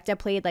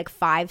played like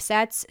 5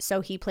 sets, so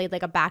he played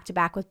like a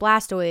back-to-back with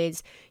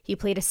Blastoids. He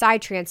played a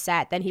Psytrance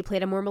set, then he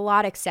played a more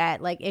melodic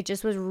set. Like it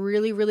just was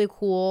really, really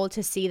cool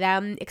to see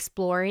them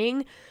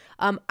exploring.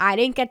 I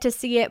didn't get to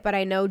see it, but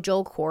I know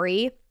Joel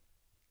Corey.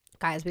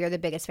 Guys, we are the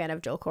biggest fan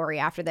of Joel Corey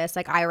after this.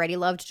 Like I already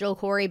loved Joel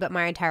Corey, but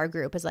my entire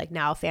group is like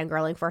now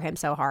fangirling for him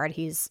so hard.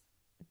 He's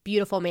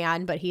beautiful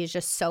man, but he's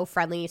just so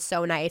friendly,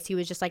 so nice. He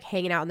was just like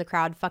hanging out in the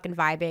crowd, fucking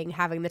vibing,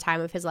 having the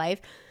time of his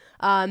life.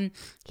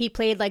 He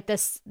played like the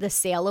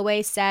sail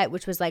away set,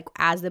 which was like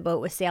as the boat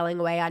was sailing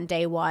away on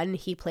day 1,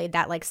 he played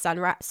that like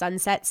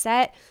sunset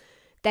set.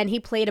 Then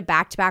he played a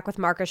back-to-back with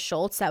Marcus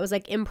Schultz that was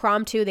like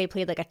impromptu. They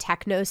played like a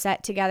techno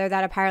set together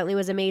that apparently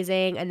was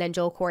amazing. And then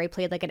Joel Corey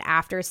played like an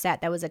after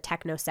set that was a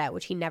techno set,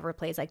 which he never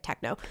plays like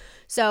techno.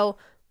 So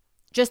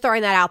just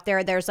throwing that out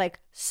there, there's like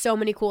so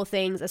many cool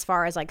things as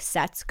far as like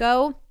sets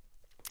go.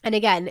 And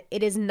again,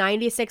 it is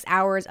 96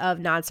 hours of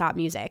nonstop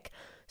music.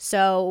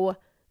 So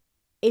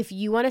if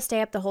you want to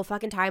stay up the whole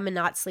fucking time and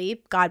not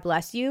sleep, God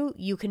bless you.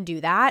 You can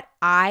do that.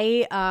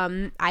 I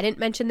didn't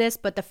mention this,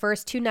 but the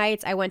first 2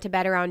 nights I went to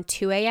bed around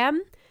 2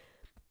 a.m.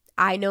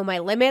 I know my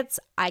limits.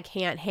 I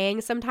can't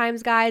hang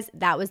sometimes, guys.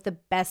 That was the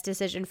best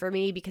decision for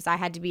me, because I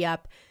had to be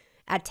up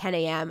at 10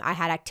 a.m. I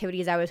had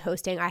activities I was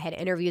hosting. I had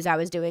interviews I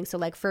was doing. So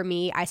like for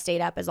me, I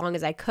stayed up as long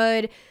as I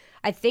could.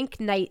 I think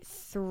night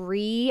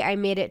 3, I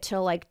made it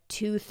till like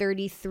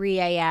 2:33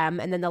 a.m.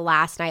 And then the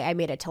last night I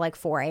made it till like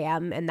 4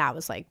 a.m. And that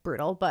was like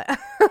brutal. But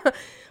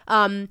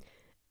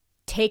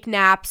take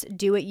naps,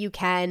 do what you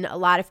can. A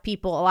lot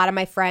of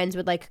my friends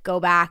would like go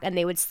back and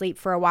they would sleep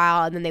for a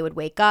while and then they would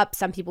wake up.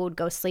 Some people would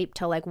go sleep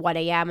till like 1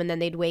 a.m. and then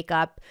they'd wake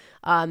up.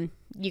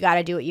 You got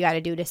to do what you got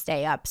to do to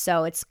stay up.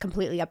 So it's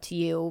completely up to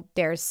you.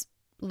 There's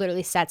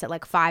literally sets at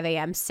like 5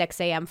 a.m., 6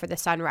 a.m. for the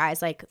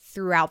sunrise, like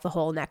throughout the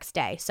whole next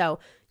day. So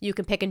you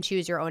can pick and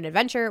choose your own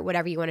adventure,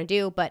 whatever you want to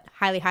do, but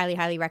highly, highly,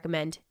 highly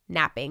recommend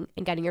napping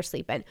and getting your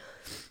sleep in.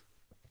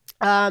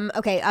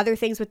 Okay, other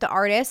things with the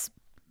artists.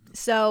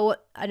 So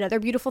another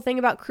beautiful thing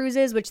about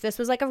cruises, which this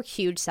was like a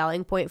huge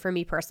selling point for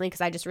me personally,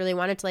 because I just really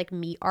wanted to like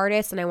meet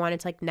artists and I wanted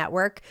to like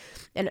network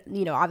and,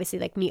 you know, obviously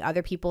like meet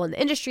other people in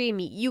the industry,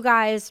 meet you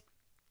guys.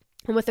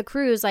 And with the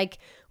cruise, like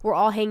we're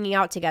all hanging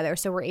out together.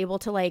 So we're able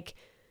to like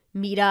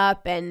meet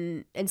up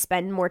and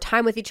spend more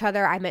time with each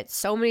other. I met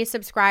so many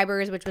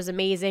subscribers, which was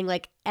amazing.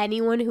 Like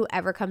anyone who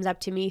ever comes up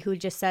to me who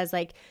just says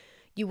like,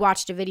 you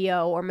watched a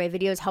video or my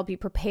videos help you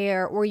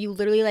prepare, or you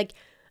literally like,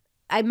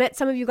 I met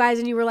some of you guys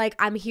and you were like,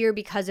 I'm here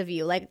because of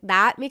you. Like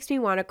that makes me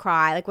want to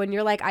cry. Like when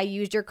you're like, I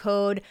used your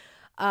code.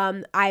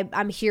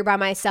 I'm here by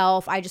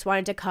myself. I just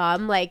wanted to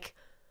come. Like,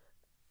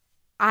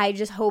 I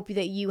just hope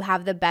that you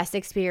have the best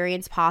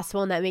experience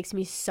possible, and that makes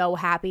me so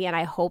happy, and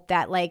I hope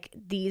that like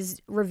these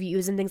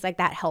reviews and things like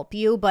that help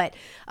you. But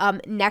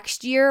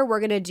next year we're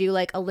gonna do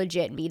like a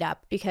legit meetup,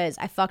 because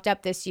I fucked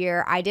up this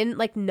year. I didn't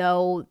like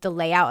know the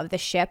layout of the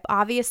ship,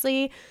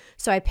 obviously,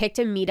 so I picked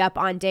a meetup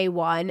on day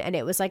one and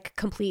it was like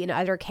complete and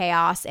utter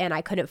chaos and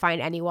I couldn't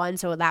find anyone,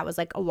 so that was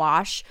like a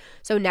wash.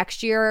 So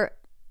next year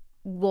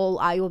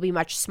I will be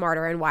much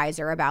smarter and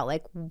wiser about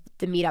like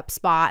the meetup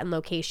spot and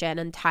location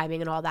and timing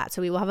and all that.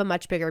 So we will have a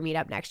much bigger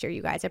meetup next year,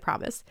 you guys, I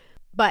promise.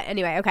 But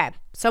anyway, okay,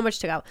 so much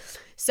to go.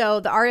 So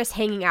the artists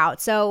hanging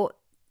out. So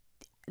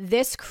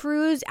this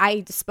cruise,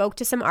 I spoke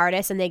to some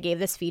artists and they gave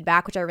this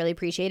feedback, which I really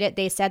appreciate it.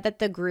 They said that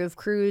the Groove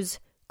Cruise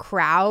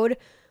crowd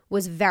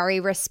was very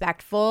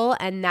respectful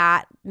and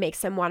that makes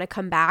them want to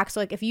come back.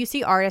 So like if you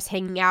see artists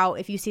hanging out,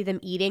 if you see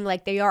them eating,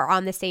 like they are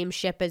on the same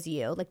ship as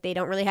you. Like they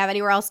don't really have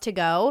anywhere else to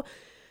go.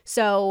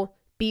 So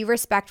be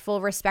respectful,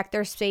 respect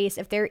their space.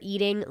 If they're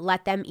eating,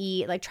 let them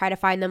eat. Like try to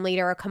find them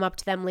later or come up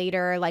to them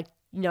later. Like,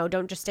 you know,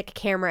 don't just stick a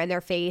camera in their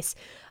face.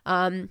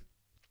 And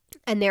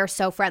they're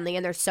so friendly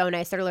and they're so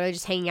nice. They're literally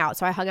just hanging out.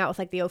 So I hung out with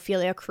like the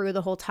Ophelia crew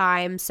the whole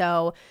time.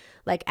 So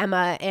like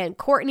Emma and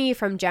Courtney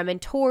from Gem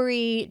and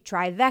Tori,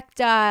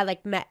 Trivecta,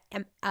 like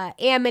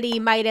Amity,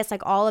 Midas,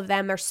 like all of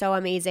them are so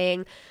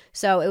amazing.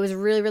 So it was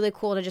really, really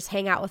cool to just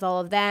hang out with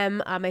all of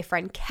them. My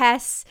friend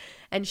Kess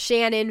and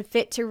Shannon,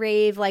 Fit to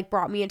Rave, like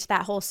brought me into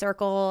that whole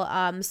circle.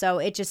 So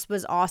it just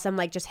was awesome,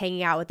 like just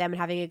hanging out with them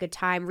and having a good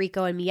time.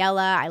 Rico and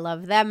Miela, I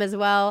love them as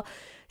well.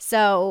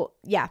 So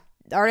yeah.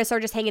 The artists are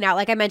just hanging out.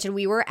 Like I mentioned,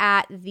 we were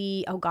at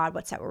the, oh God,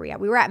 what set were we at?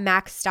 We were at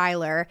Max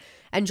Styler,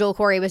 and Joel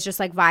Corey was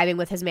just like vibing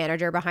with his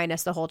manager behind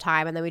us the whole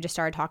time. And then we just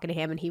started talking to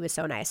him and he was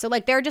so nice. So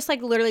like they're just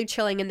like literally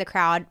chilling in the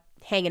crowd,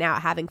 hanging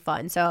out, having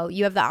fun. So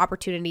you have the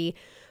opportunity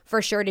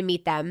for sure to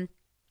meet them,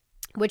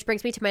 which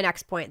brings me to my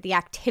next point, the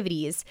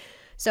activities.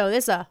 So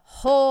this is a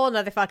whole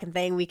nother fucking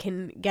thing we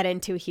can get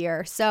into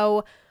here.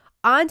 So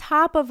on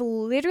top of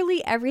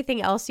literally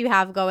everything else you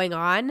have going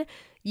on,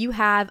 you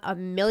have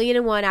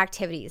 1,000,001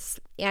 activities,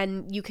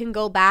 and you can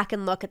go back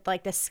and look at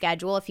like the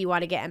schedule if you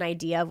want to get an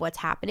idea of what's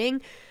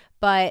happening.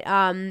 But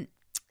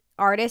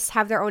artists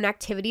have their own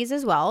activities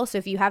as well. So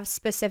if you have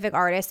specific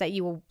artists that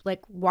you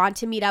like want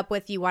to meet up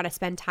with, you want to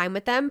spend time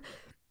with them,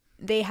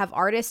 they have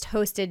artist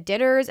hosted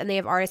dinners and they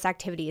have artist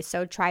activities.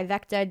 So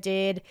Trivecta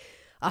did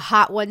a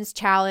Hot Ones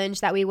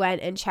challenge that we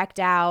went and checked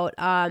out.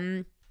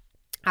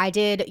 I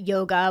did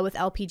yoga with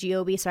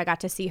LPGOB, so I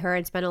got to see her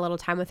and spend a little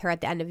time with her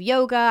at the end of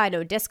yoga. I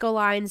know Disco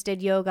Lines did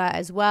yoga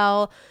as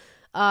well.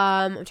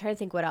 I'm trying to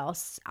think what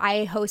else.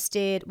 I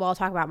hosted, well, I'll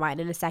talk about mine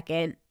in a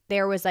second.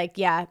 There was like,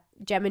 yeah,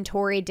 Gem and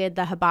Tori did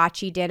the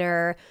hibachi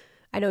dinner.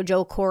 I know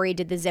Joel Corey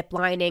did the zip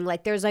lining.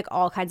 Like there's like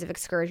all kinds of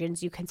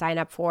excursions you can sign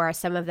up for.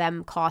 Some of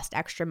them cost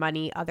extra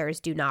money, others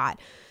do not.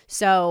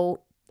 So,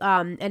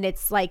 and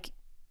it's like,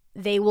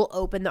 they will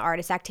open the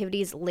artist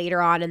activities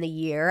later on in the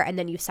year, and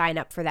then you sign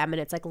up for them,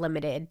 and it's like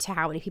limited to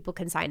how many people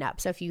can sign up.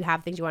 So if you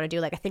have things you want to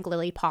do, like I think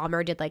Lily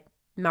Palmer did like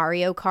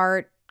Mario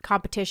Kart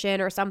competition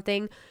or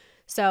something.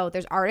 So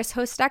there's artist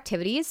hosted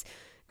activities.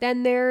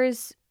 Then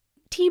there's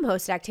team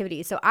hosted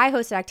activities. So I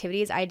hosted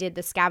activities. I did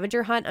the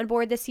scavenger hunt on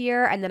board this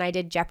year, and then I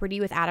did Jeopardy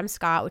with Adam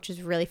Scott, which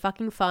was really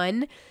fucking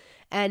fun.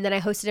 And then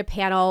I hosted a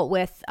panel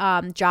with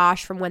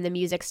Josh from When the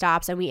Music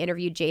Stops, and we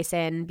interviewed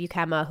Jason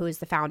Buchema, who is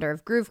the founder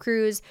of Groove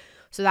Cruise.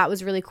 So that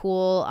was really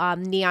cool.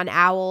 Neon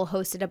Owl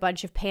hosted a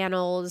bunch of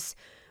panels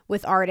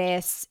with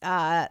artists.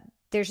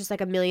 There's just like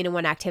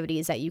 1,000,001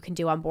 activities that you can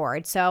do on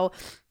board. So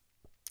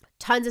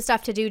tons of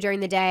stuff to do during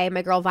the day.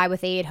 My girl Vibe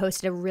with Aid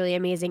hosted a really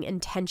amazing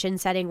intention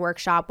setting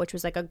workshop, which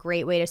was like a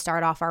great way to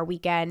start off our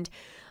weekend.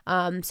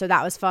 So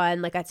that was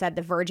fun. Like I said,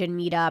 the Virgin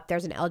meetup,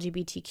 there's an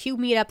LGBTQ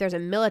meetup, there's a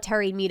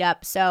military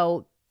meetup.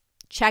 So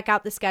check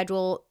out the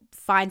schedule,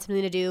 find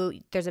something to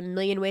do. There's a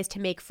million ways to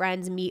make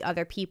friends, meet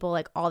other people,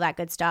 like all that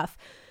good stuff.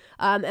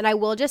 And I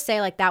will just say,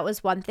 like, that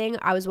was one thing.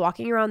 I was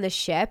walking around the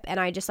ship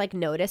and I just like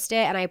noticed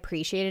it and I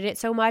appreciated it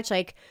so much.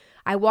 Like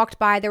I walked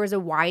by, there was a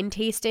wine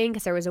tasting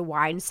because there was a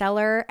wine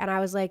cellar, and I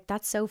was like,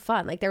 that's so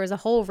fun. Like there was a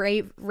whole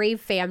rave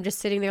fam just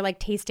sitting there like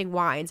tasting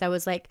wines. I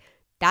was like,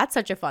 that's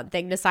such a fun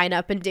thing to sign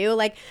up and do.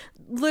 Like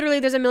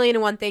literally there's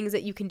 1,000,001 things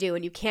that you can do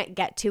and you can't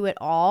get to it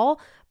all,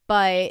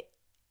 but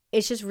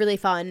it's just really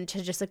fun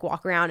to just like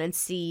walk around and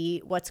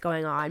see what's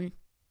going on.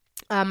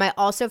 I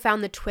also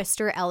found the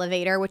Twister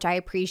elevator, which I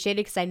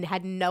appreciated because I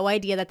had no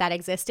idea that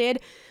existed,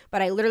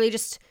 but I literally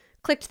just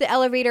clicked the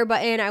elevator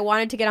button. I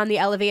wanted to get on the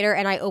elevator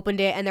and I opened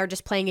it and they're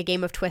just playing a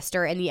game of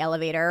Twister in the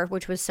elevator,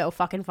 which was so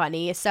fucking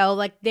funny. So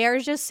like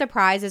there's just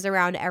surprises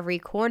around every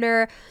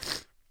corner.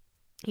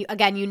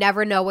 You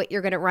never know what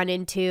you're going to run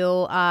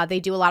into. They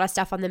do a lot of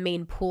stuff on the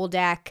main pool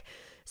deck.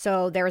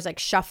 So there was like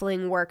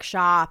shuffling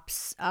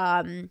workshops,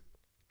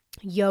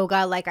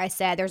 yoga, like I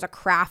said, there's a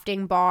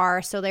crafting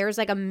bar. So there's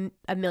like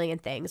a million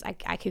things.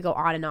 I could go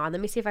on and on.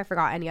 Let me see if I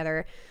forgot any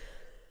other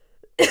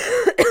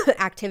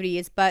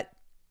activities, but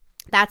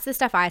that's the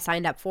stuff I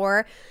signed up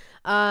for.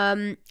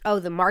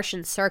 The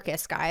Martian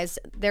Circus, guys.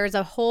 There's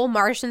a whole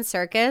Martian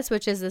Circus,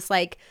 which is this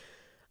like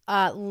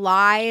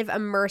live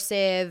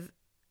immersive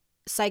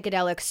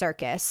psychedelic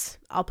circus.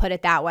 I'll put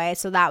it that way.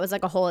 So that was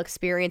like a whole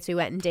experience we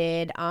went and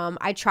did.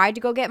 I tried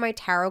to go get my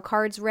tarot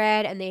cards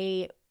read and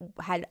they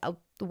had a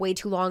way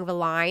too long of a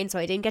line, so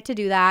I didn't get to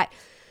do that.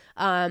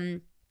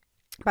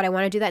 But I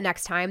want to do that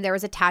next time. There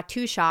was a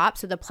tattoo shop,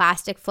 so the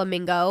Plastic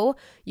Flamingo,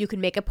 you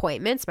can make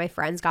appointments. My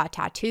friends got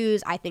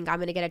tattoos. I think I'm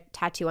going to get a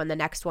tattoo on the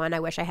next one.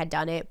 I wish I had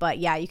done it, but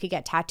yeah, you could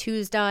get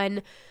tattoos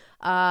done.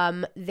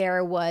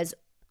 There was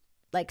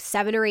like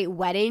 7 or 8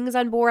 weddings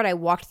on board. I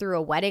walked through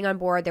a wedding on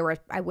board.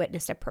 I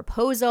witnessed a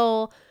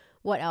proposal.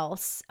 What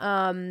else?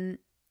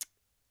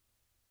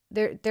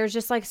 There's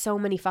just like so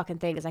many fucking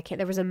things.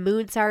 There was a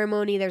moon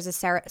ceremony. There's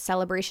a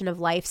celebration of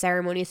life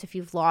ceremony. So if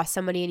you've lost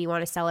somebody and you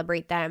want to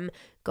celebrate them,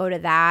 go to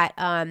that.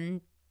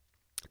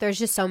 There's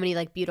just so many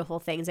like beautiful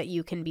things that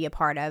you can be a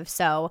part of.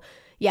 So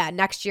yeah,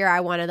 next year I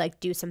want to like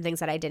do some things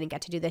that I didn't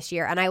get to do this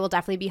year. And I will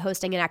definitely be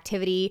hosting an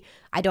activity.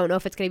 I don't know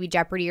if it's going to be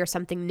Jeopardy or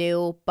something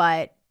new,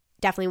 but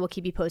definitely will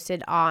keep you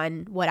posted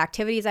on what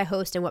activities I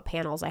host and what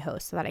panels I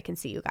host so that I can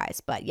see you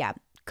guys. But yeah,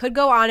 could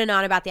go on and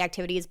on about the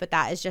activities, but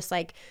that is just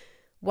like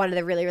one of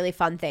the really, really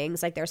fun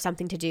things. Like there's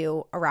something to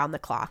do around the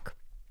clock.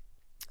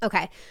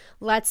 Okay,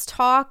 let's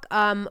talk.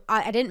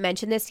 I didn't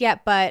mention this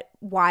yet, but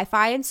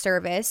Wi-Fi and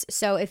service.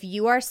 So if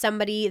you are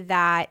somebody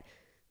that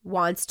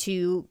wants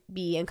to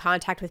be in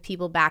contact with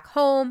people back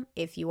home,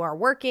 if you are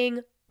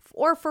working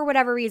or for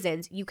whatever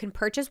reasons, you can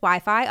purchase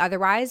Wi-Fi.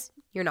 Otherwise,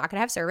 you're not going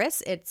to have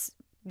service. It's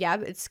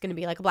going to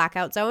be like a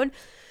blackout zone.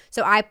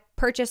 So I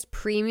purchased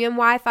premium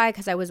Wi-Fi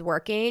because I was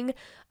working,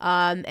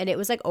 and it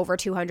was like over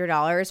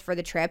 $200 for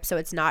the trip, so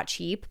it's not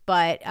cheap.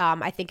 But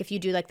I think if you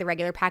do like the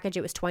regular package,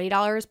 it was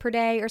 $20 per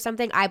day or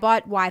something. I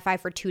bought Wi-Fi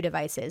for 2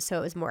 devices, so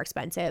it was more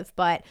expensive.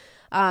 But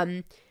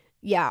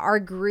yeah, our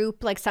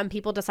group, like some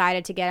people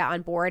decided to get it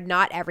on board.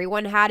 Not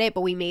everyone had it,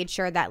 but we made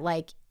sure that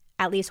like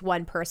at least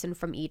one person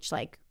from each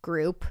like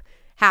group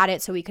had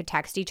it so we could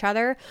text each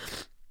other.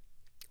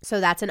 So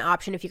that's an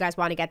option if you guys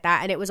want to get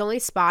that. And it was only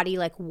spotty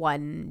like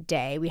one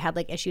day. We had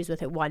like issues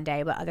with it one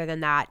day, but other than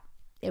that,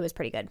 it was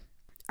pretty good.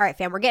 All right,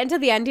 fam, we're getting to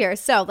the end here.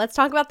 So let's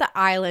talk about the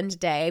island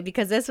day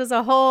because this was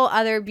a whole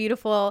other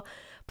beautiful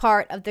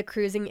part of the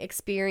cruising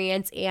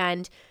experience.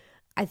 And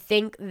I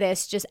think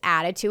this just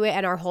added to it.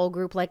 And our whole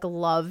group like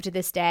loved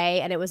this day.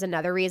 And it was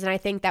another reason I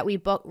think that we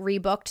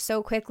rebooked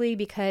so quickly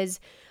because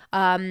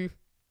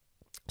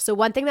so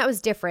one thing that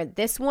was different,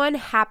 this one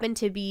happened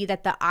to be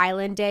that the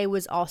island day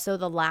was also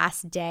the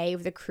last day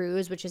of the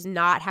cruise, which is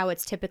not how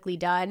it's typically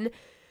done.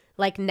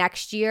 Like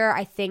next year,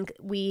 I think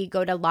we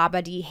go to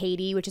Labadee,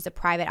 Haiti, which is a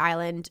private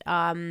island,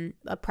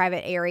 a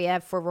private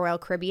area for Royal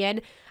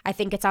Caribbean. I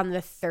think it's on the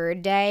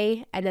 3rd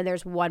day, and then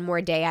there's one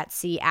more day at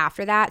sea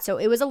after that. So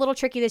it was a little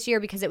tricky this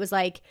year because it was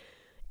like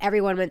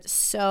everyone went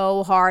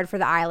so hard for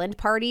the island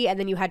party, and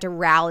then you had to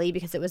rally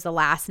because it was the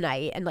last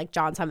night, and like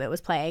John Summit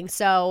was playing.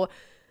 So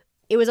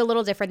it was a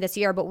little different this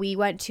year, but we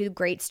went to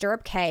Great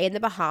Stirrup Cay in the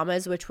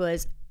Bahamas, which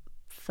was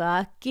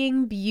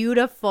fucking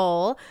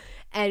beautiful.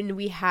 And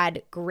we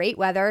had great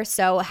weather.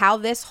 So how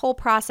this whole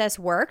process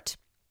worked,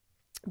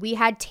 we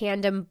had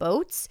tandem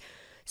boats.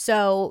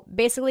 So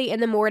basically in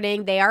the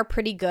morning, they are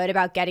pretty good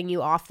about getting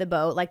you off the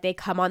boat. Like they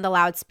come on the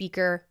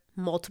loudspeaker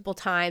multiple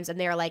times and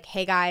they're like,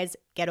 hey guys,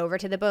 get over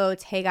to the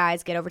boats. Hey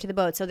guys, get over to the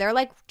boat. So they're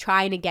like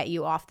trying to get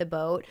you off the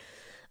boat.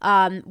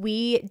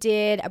 We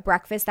did a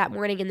breakfast that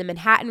morning in the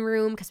Manhattan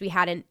room because we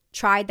hadn't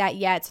tried that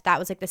yet. So that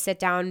was like the sit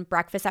down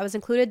breakfast that was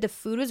included. The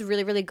food was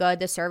really, really good.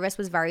 The service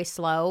was very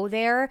slow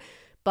there,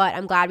 but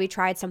I'm glad we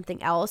tried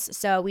something else.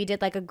 So we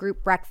did like a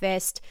group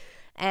breakfast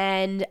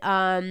and,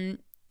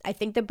 I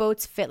think the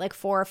boats fit like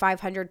 400 or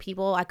 500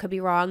 people. I could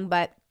be wrong,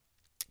 but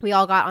we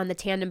all got on the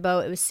tandem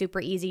boat. It was super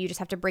easy. You just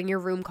have to bring your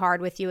room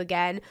card with you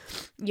again.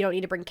 You don't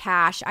need to bring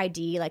cash,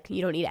 ID, like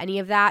you don't need any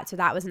of that. So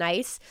that was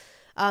nice.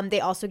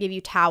 They also give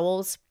you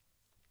towels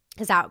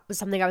because that was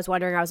something I was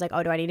wondering. I was like,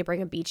 oh, do I need to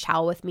bring a beach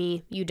towel with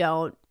me? You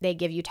don't. They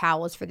give you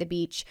towels for the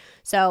beach.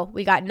 So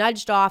we got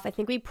nudged off. I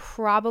think we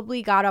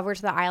probably got over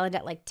to the island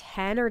at like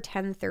 10 or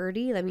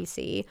 10:30. Let me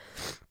see.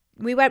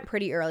 We went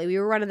pretty early. We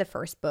were one of the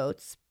first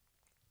boats.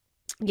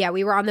 Yeah,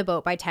 we were on the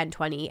boat by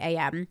 10:20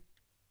 a.m.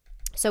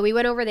 So we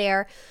went over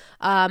there,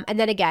 and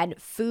then again,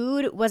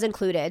 food was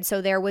included.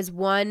 So there was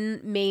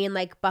one main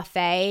like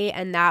buffet,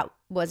 and that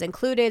was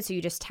included. So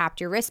you just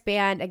tapped your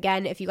wristband.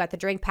 Again, if you got the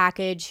drink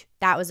package,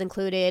 that was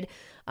included.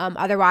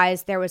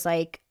 Otherwise, there was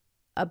like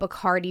a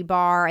Bacardi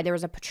bar and there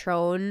was a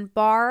Patron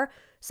bar.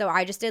 So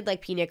I just did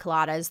like pina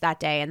coladas that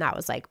day, and that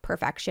was like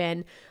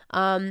perfection.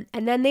 And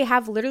then they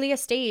have literally a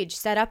stage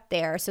set up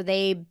there. So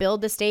they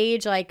build the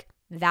stage like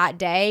that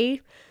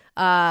day.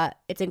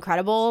 It's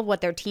incredible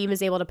what their team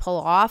is able to pull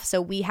off.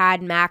 So we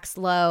had Max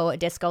Low,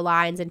 Disco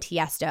Lines, and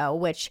Tiesto,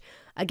 which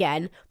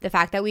again, the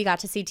fact that we got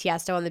to see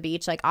Tiesto on the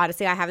beach, like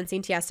honestly, I haven't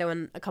seen Tiesto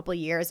in a couple of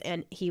years,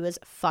 and he was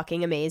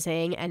fucking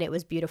amazing, and it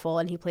was beautiful,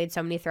 and he played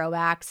so many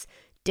throwbacks.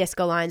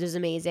 Disco Lines was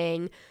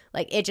amazing.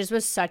 Like it just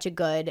was such a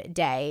good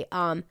day.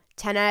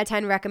 10 out of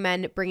 10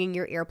 recommend bringing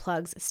your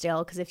earplugs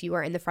still, because if you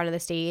are in the front of the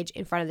stage,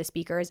 in front of the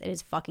speakers, it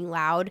is fucking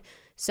loud.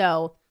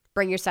 So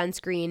bring your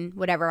sunscreen,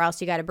 whatever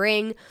else you got to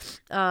bring.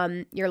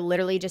 You're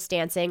literally just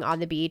dancing on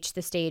the beach.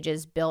 The stage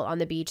is built on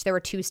the beach. There were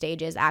 2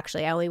 stages,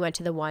 actually. I only went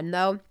to the one,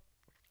 though.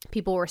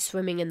 People were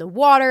swimming in the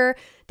water.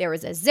 There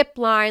was a zip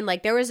line.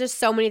 Like, there was just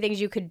so many things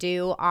you could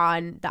do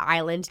on the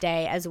island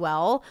day as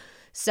well.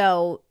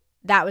 So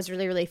that was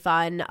really, really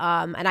fun.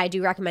 And I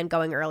do recommend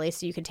going early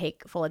so you can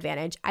take full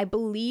advantage. I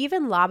believe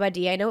in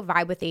Labadee, I know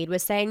Vibe with Aid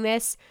was saying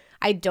this,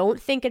 I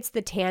don't think it's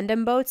the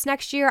tandem boats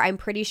next year. I'm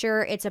pretty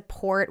sure it's a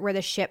port where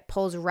the ship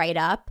pulls right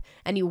up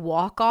and you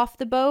walk off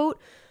the boat.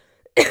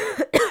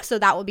 So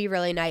that will be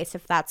really nice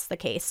if that's the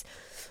case.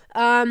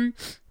 Let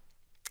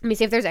me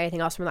see if there's anything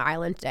else from the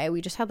island today.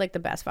 We just had like the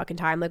best fucking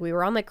time. Like we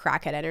were on like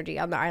crackhead energy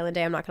on the island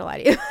day. I'm not gonna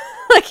lie to you.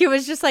 Like it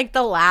was just like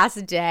the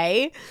last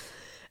day.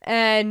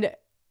 And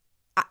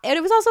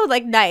it was also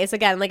like nice.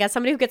 Again, like as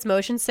somebody who gets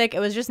motion sick, it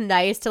was just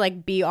nice to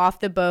like be off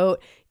the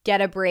boat,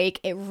 get a break.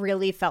 It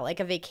really felt like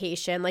a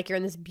vacation. Like you're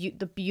in this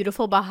the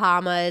beautiful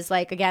Bahamas.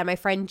 Like again, my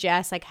friend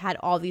Jess like had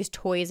all these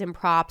toys and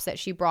props that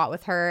she brought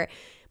with her.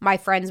 My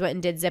friends went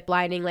and did zip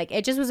lining. Like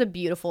it just was a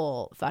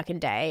beautiful fucking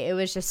day. It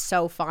was just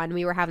so fun.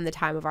 We were having the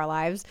time of our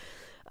lives.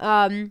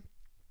 And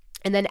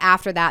then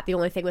after that, the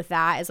only thing with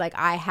that is like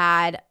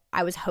I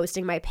was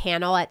hosting my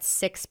panel at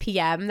 6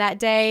 p.m. that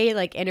day,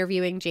 like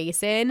interviewing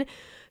Jason.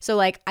 So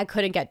like I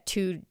couldn't get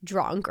too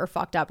drunk or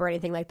fucked up or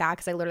anything like that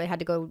because I literally had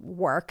to go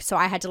work. So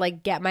I had to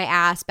like get my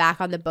ass back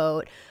on the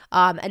boat.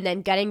 And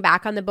then getting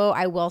back on the boat,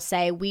 I will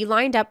say we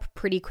lined up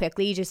pretty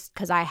quickly just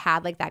because I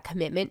had like that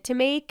commitment to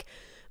make.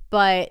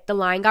 But the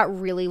line got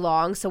really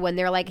long. So when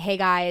they're like, hey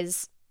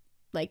guys,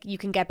 like you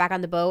can get back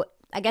on the boat.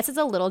 I guess it's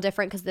a little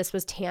different because this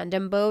was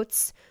tandem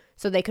boats.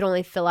 So they could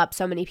only fill up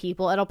so many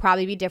people. It'll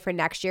probably be different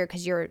next year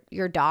because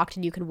you're docked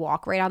and you can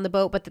walk right on the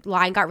boat. But the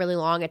line got really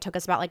long. It took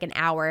us about like an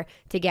hour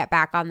to get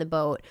back on the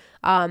boat.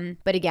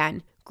 But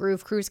again,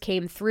 Groove Cruise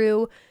came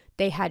through.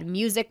 They had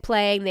music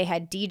playing. They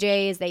had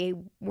DJs. They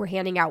were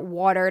handing out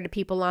water to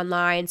people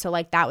online. So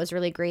like that was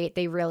really great.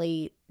 They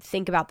really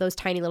think about those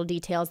tiny little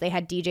details. They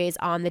had DJs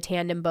on the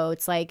tandem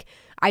boats. Like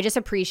I just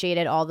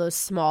appreciated all those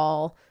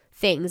small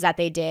things that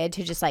they did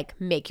to just like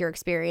make your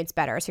experience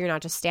better. So you're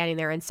not just standing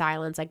there in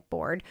silence, like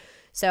bored.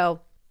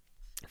 So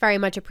very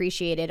much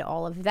appreciated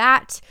all of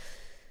that.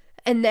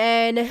 And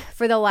then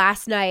for the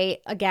last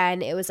night,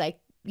 again, it was like,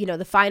 you know,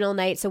 the final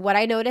night. So what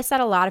I noticed that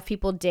a lot of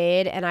people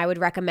did, and I would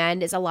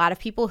recommend, is a lot of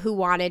people who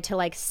wanted to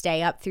like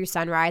stay up through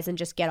sunrise and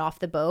just get off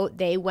the boat,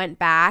 they went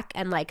back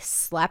and like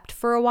slept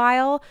for a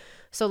while.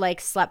 So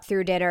like slept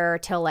through dinner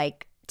till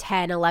like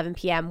 10, 11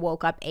 p.m.,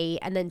 woke up 8,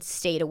 and then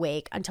stayed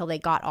awake until they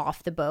got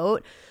off the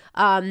boat.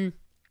 I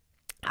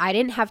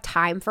didn't have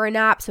time for a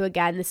nap. So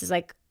again, this is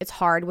like, it's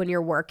hard when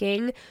you're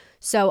working.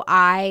 So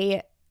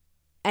I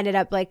ended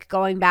up like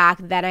going back.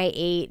 Then I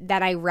ate.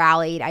 Then I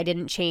rallied. I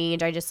didn't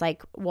change. I just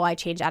like, well, I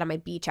changed out of my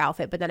beach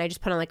outfit, but then I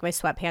just put on like my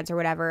sweatpants or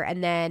whatever.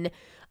 And then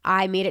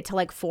I made it to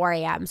like 4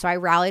 a.m. So I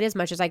rallied as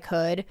much as I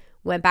could,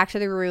 went back to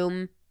the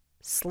room,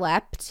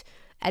 slept,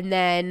 and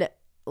then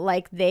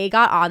like they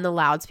got on the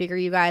loudspeaker,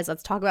 you guys.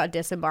 Let's talk about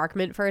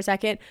disembarkment for a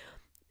second.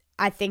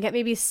 I think at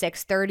maybe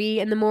 6:30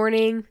 in the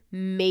morning,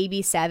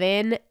 maybe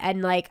 7.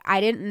 And like, I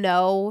didn't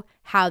know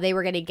how they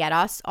were going to get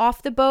us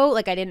off the boat.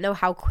 Like I didn't know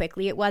how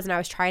quickly it was. And I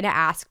was trying to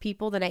ask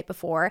people the night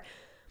before.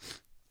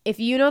 If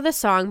you know the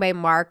song by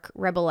Mark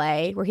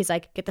Rebellet, where he's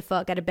like, get the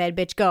fuck out of bed,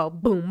 bitch, go.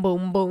 Boom,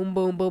 boom, boom,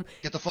 boom, boom.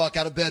 Get the fuck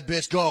out of bed,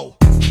 bitch, go.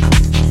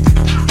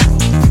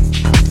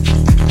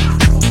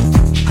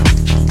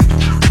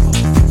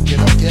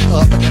 Get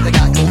up, and get the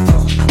guy go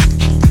on.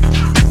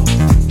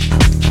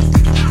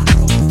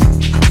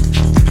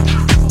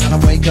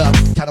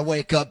 Gotta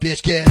wake up,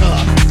 bitch, get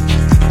up.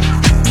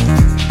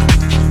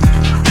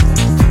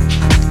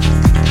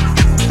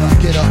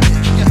 Get up,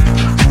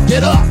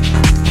 get up.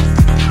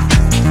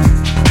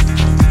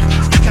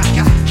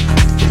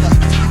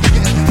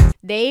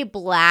 They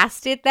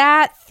blasted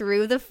that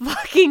through the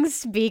fucking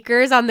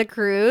speakers on the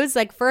cruise.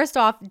 Like, first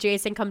off,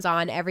 Jason comes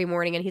on every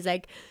morning and he's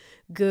like,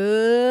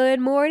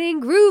 good morning,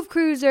 Groove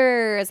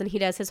Cruisers. And he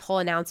does his whole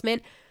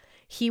announcement.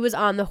 He was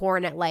on the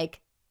horn at like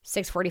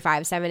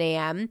 6:45, 7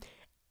 a.m.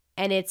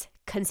 And it's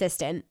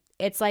consistent.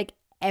 It's like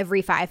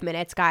every 5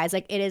 minutes, guys.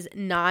 Like, it is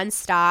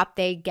nonstop.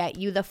 They get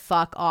you the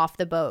fuck off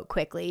the boat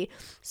quickly.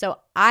 So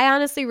I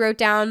honestly wrote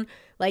down,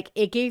 like,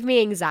 it gave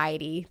me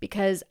anxiety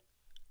because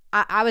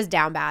I was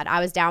down bad.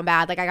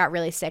 Like, I got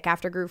really sick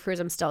after Groove Cruise.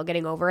 I'm still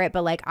getting over it,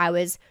 but like, I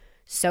was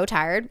so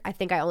tired. I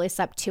think I only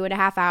slept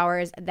 2.5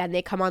 hours. Then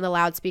they come on the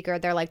loudspeaker.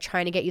 They're like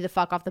trying to get you the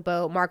fuck off the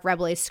boat. Mark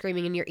Reble is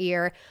screaming in your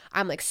ear.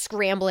 I'm like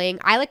scrambling.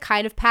 I like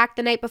kind of packed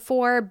the night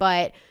before,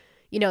 but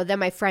you know, then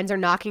my friends are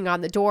knocking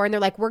on the door and they're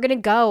like, we're going to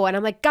go. And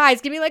I'm like,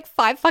 guys, give me like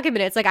 5 fucking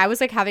minutes. Like, I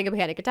was like having a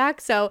panic attack.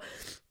 So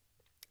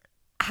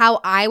how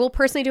I will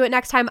personally do it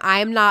next time,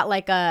 I'm not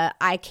like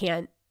I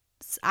can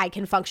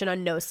function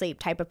on no sleep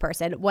type of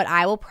person. What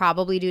I will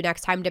probably do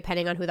next time,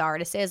 depending on who the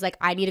artist is, like,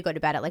 I need to go to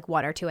bed at like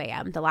 1 or 2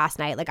 a.m. the last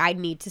night. Like, I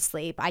need to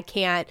sleep. I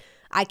can't,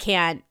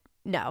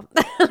 no.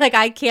 Like,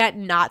 I can't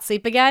not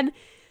sleep again.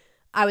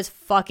 I was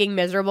fucking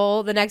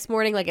miserable the next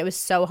morning. Like, it was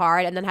so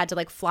hard, and then had to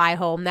like fly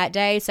home that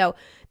day. So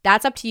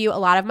that's up to you. A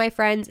lot of my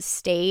friends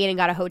stayed and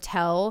got a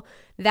hotel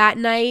that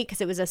night because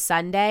it was a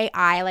Sunday.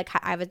 I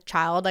have a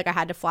child. Like, I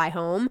had to fly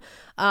home.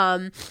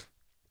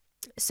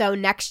 So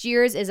next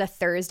year's is a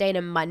Thursday and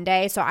a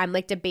Monday. So I'm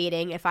like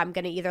debating if I'm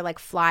going to either like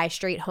fly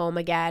straight home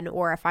again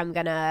or if I'm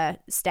going to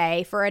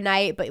stay for a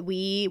night. But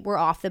we were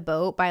off the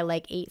boat by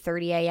like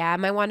 8:30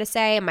 a.m. I want to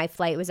say. And my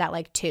flight was at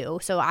like 2.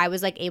 So I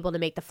was like able to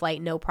make the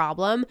flight no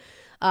problem.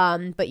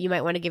 But you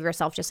might want to give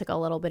yourself just like a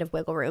little bit of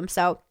wiggle room.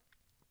 So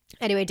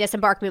anyway,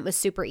 disembarkment was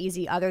super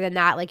easy. Other than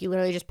that, like, you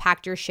literally just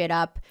packed your shit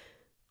up,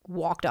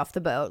 walked off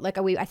the boat. Like,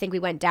 I think we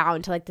went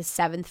down to like the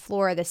 7th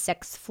floor or the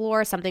 6th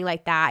floor, something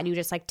like that, and you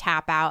just like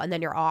tap out and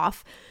then you're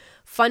off.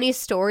 Funny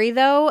story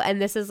though,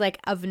 and this is like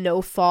of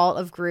no fault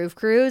of Groove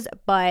Cruise,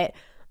 but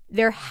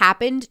there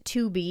happened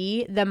to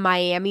be the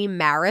Miami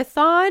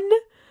Marathon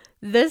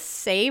the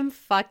same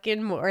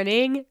fucking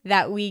morning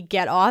that we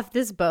get off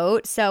this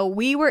boat. So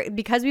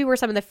because we were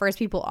some of the first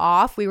people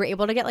off, we were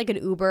able to get like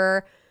an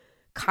Uber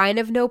kind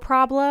of no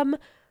problem.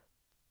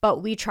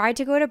 But we tried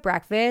to go to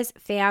breakfast.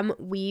 Fam,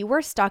 we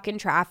were stuck in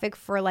traffic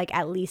for like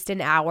at least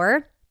an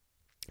hour.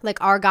 Like,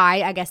 our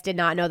guy, I guess, did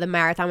not know the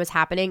marathon was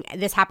happening.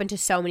 This happened to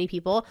so many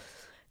people.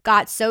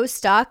 Got so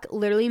stuck,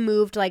 literally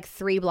moved like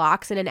 3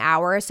 blocks in an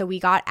hour. So we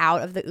got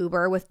out of the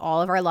Uber with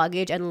all of our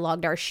luggage and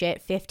lugged our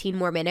shit 15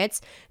 more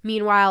minutes.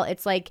 Meanwhile,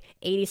 it's like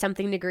 80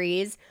 something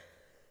degrees.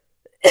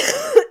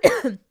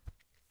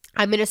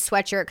 I'm in a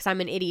sweatshirt because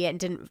I'm an idiot and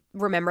didn't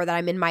remember that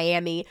I'm in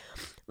Miami.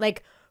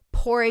 Like,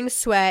 pouring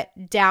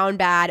sweat, down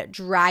bad,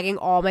 dragging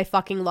all my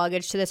fucking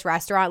luggage to this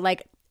restaurant.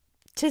 Like,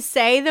 to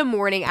say the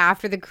morning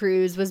after the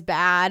cruise was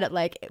bad,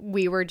 like,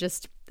 we were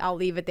just, I'll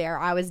leave it there.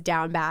 I was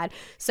down bad.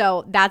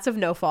 So that's of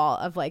no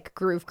fault of like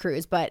Groove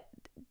Cruise, but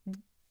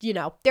you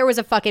know, there was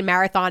a fucking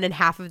marathon and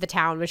half of the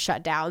town was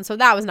shut down. So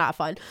that was not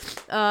fun.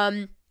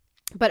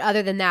 But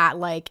other than that,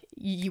 like,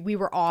 we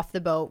were off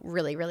the boat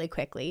really, really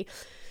quickly.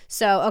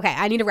 So, okay,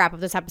 I need to wrap up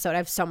this episode. I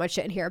have so much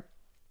shit in here.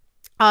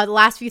 The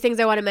last few things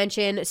I want to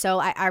mention. So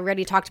I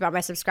already talked about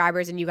my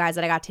subscribers and you guys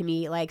that I got to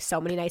meet, like,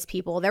 so many nice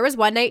people. There was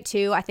one night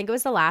too, I think it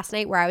was the last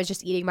night, where I was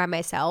just eating by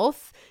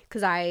myself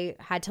because I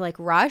had to like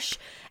rush.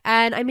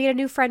 And I made a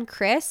new friend,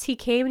 Chris. He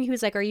came and he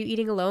was like, "Are you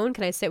eating alone?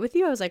 Can I sit with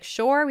you?" I was like,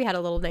 "Sure." We had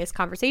a little nice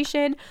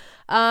conversation.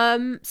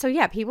 So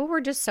yeah, people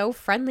were just so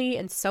friendly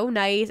and so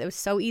nice. It was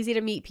so easy to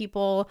meet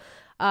people.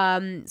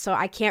 So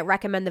I can't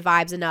recommend the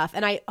vibes enough.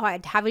 And I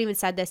haven't even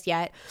said this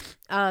yet.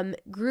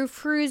 Groove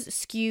Cruise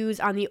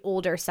skews on the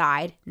older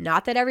side.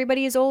 Not that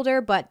everybody is older,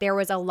 but there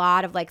was a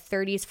lot of like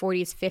 30s,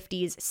 40s,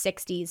 50s,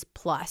 60s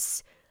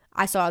plus.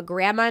 I saw a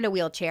grandma in a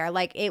wheelchair.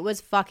 Like, it was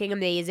fucking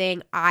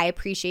amazing. I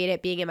appreciate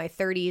it being in my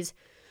 30s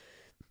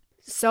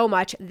so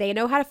much. They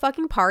know how to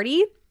fucking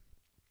party.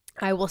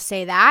 I will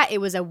say that. It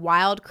was a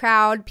wild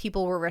crowd.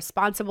 People were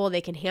responsible.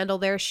 They can handle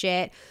their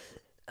shit.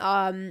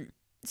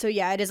 So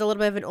yeah, it is a little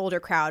bit of an older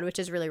crowd, which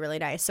is really, really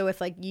nice. So if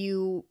like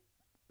you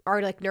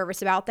are like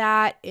nervous about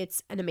that,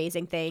 it's an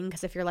amazing thing.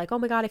 Because if you're like, "Oh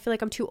my God, I feel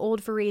like I'm too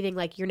old for raving,"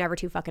 like, you're never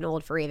too fucking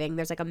old for raving.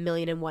 There's like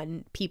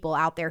 1,000,001 people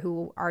out there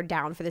who are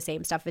down for the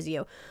same stuff as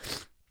you.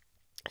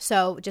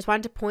 So just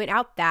wanted to point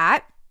out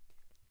that.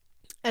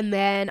 And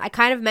then I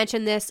kind of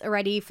mentioned this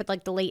already for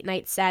like the late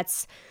night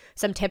sets,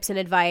 some tips and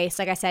advice.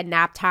 Like I said,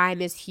 nap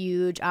time is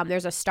huge.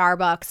 There's a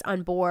Starbucks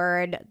on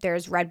board.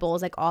 There's Red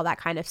Bulls, like all that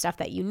kind of stuff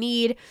that you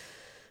need.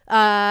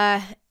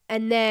 And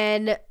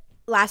then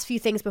last few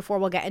things before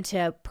we'll get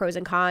into pros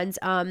and cons.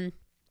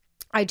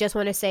 I just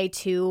want to say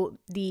to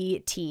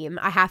the team,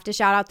 I have to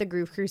shout out the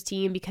Groove Cruise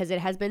team because it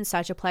has been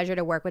such a pleasure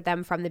to work with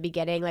them from the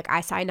beginning. Like, I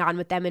signed on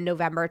with them in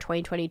November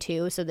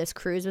 2022. So this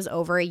cruise was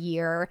over a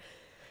year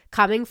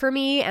coming for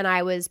me, and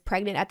I was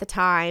pregnant at the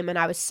time, and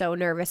I was so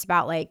nervous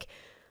about like,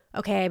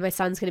 okay, my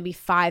son's going to be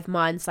 5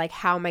 months. Like,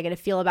 how am I going to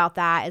feel about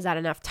that? Is that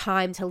enough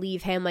time to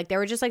leave him? Like, there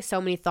were just like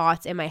so many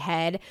thoughts in my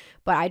head,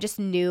 but I just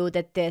knew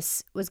that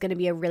this was going to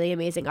be a really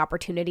amazing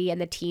opportunity. And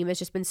the team has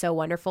just been so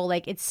wonderful.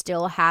 Like, it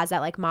still has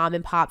that like mom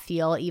and pop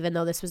feel, even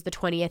though this was the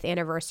 20th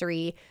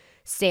anniversary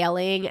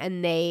sailing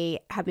and they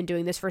have been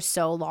doing this for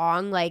so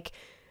long. Like,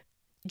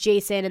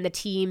 Jason and the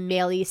team,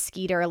 Maley,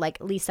 Skeeter, like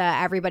Lisa,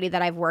 everybody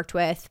that I've worked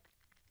with,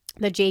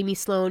 the Jamie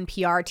Sloan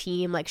PR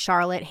team, like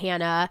Charlotte,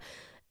 Hannah,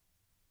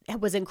 it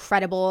was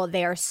incredible.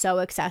 They are so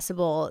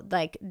accessible.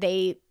 Like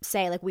they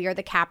say, like, we are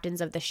the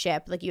captains of the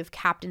ship. Like, you have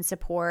captain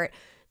support.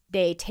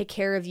 They take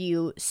care of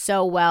you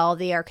so well.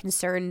 They are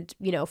concerned,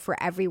 you know, for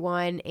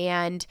everyone.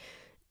 And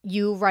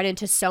you run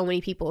into so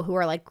many people who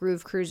are like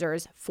Groove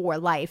Cruisers for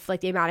life. Like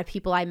the amount of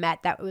people I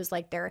met that was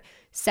like their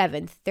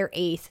 7th, their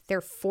 8th,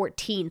 their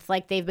 14th,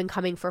 like they've been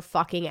coming for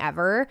fucking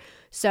ever.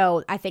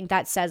 So I think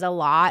that says a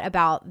lot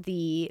about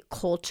the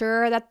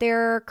culture that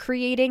they're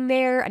creating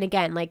there. And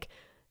again, like,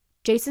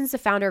 Jason's the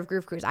founder of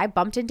Groove Cruise. I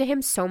bumped into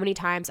him so many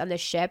times on this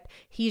ship.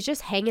 He's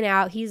just hanging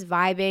out. He's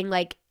vibing.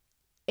 Like,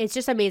 it's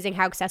just amazing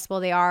how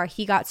accessible they are.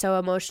 He got so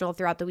emotional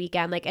throughout the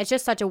weekend. Like, it's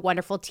just such a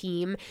wonderful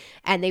team,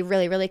 and they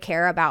really, really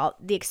care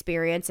about the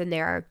experience and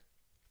their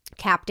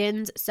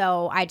captains.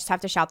 So I just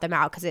have to shout them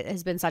out because it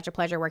has been such a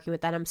pleasure working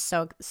with them. I'm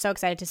so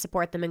excited to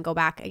support them and go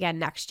back again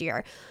next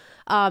year.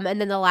 And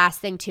then the last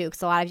thing too,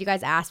 because a lot of you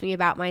guys asked me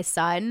about my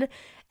son,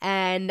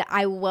 and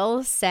I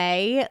will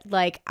say,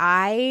 like,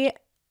 I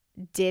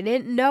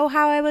didn't know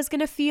how I was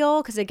going to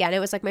feel because, again, it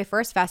was like my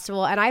first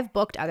festival, and I've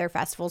booked other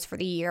festivals for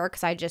the year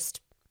because I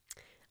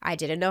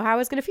didn't know how I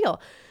was going to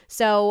feel.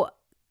 So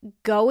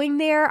going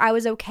there, I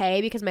was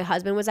okay because my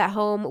husband was at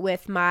home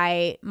with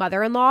my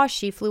mother-in-law.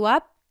 She flew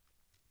up.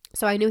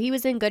 So I knew he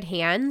was in good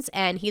hands,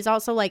 and he's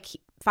also like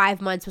 5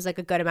 months was like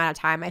a good amount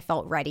of time I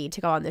felt ready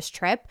to go on this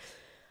trip.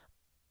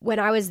 When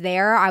I was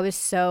there, I was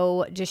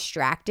so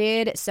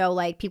distracted. So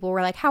like people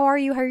were like, how are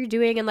you? How are you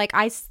doing? And like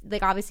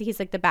obviously he's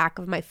like the back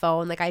of my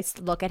phone. Like I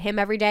look at him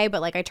every day,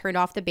 but like I turned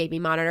off the baby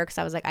monitor because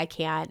I was like, I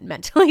can't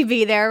mentally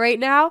be there right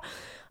now.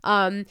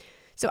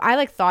 So I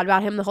like thought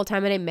about him the whole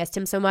time, and I missed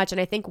him so much. And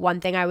I think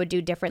one thing I would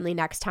do differently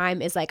next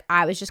time is like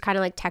I was just kind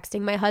of like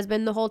texting my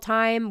husband the whole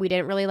time. We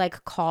didn't really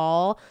like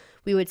call.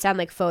 We would send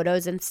like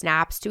photos and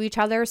snaps to each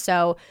other.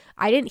 So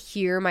I didn't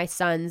hear my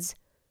son's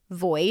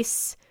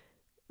voice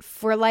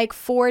for like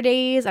 4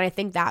 days, and I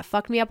think that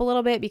fucked me up a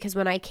little bit because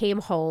when I came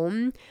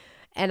home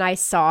and I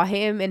saw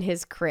him in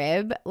his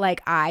crib,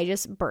 like I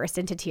just burst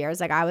into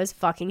tears. Like I was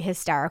fucking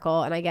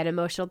hysterical, and I get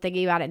emotional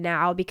thinking about it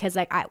now because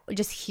like I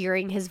just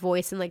hearing his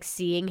voice and like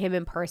seeing him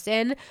in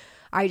person,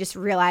 I just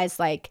realized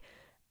like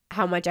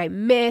how much I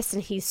miss,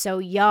 and he's so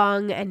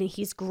young and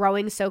he's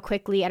growing so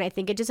quickly, and I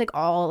think it just like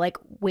all like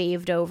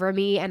waved over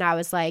me, and I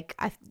was like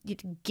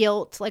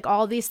guilt, like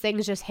all these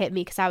things just hit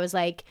me because I was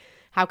like,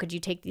 how could you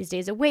take these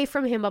days away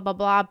from him, blah, blah,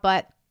 blah.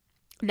 But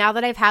now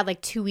that I've had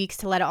like 2 weeks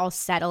to let it all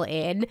settle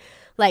in,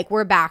 like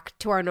we're back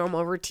to our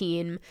normal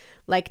routine,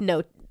 like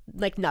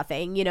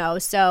nothing, you know?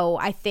 So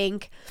I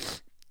think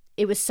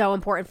it was so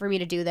important for me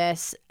to do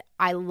this.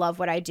 I love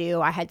what I do.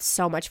 I had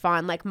so much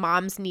fun. Like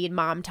moms need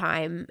mom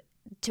time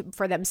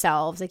for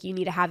themselves. Like you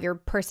need to have your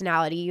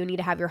personality. You need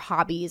to have your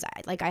hobbies.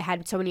 I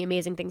had so many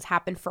amazing things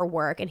happen for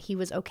work, and he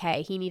was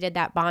okay. He needed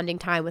that bonding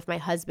time with my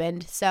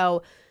husband.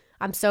 So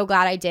I'm so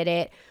glad I did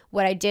it.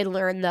 What I did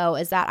learn, though,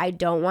 is that I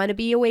don't want to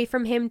be away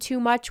from him too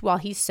much while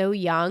he's so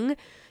young.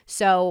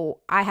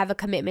 So I have a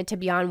commitment to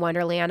Beyond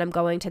Wonderland. I'm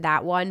going to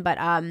that one. But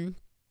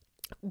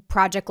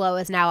Project Glow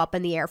is now up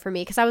in the air for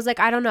me because I was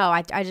like, I don't know.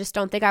 I just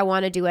don't think I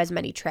want to do as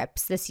many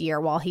trips this year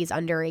while he's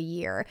under a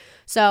year.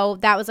 So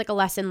that was like a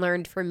lesson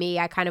learned for me.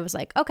 I kind of was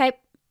like, okay,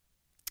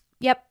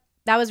 yep.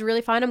 That was really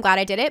fun. I'm glad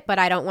I did it, but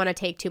I don't want to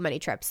take too many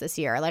trips this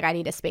year. Like I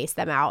need to space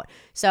them out.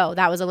 So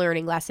that was a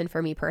learning lesson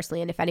for me personally.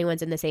 And if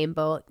anyone's in the same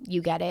boat,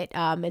 you get it.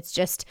 It's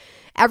just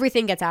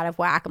everything gets out of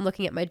whack. I'm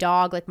looking at my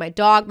dog,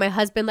 my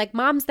husband, like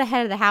mom's the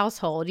head of the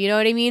household. You know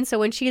what I mean? So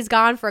when she's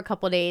gone for a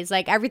couple of days,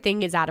 like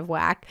everything is out of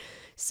whack.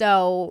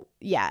 So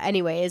yeah,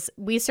 anyways,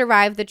 we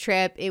survived the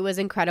trip. It was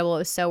incredible. It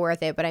was so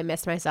worth it, but I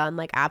missed my son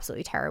like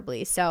absolutely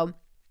terribly. So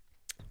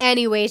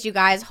anyways, you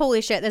guys,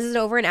 holy shit, this is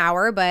over an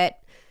hour, but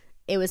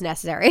it was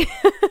necessary.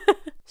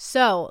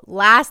 So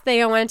last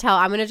thing I want to tell,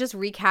 I'm going to just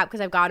recap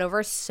because I've gone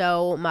over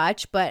so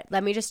much, but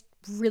let me just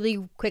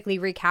really quickly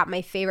recap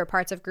my favorite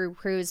parts of Groove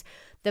Cruise.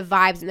 The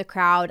vibes in the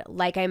crowd,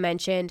 like I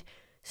mentioned,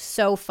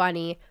 so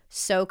funny,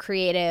 so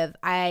creative.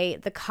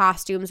 The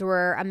costumes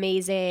were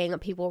amazing.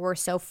 People were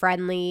so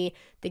friendly.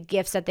 The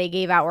gifts that they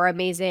gave out were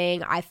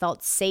amazing. I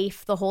felt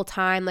safe the whole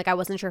time. Like I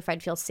wasn't sure if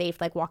I'd feel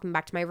safe like walking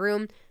back to my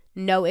room.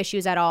 No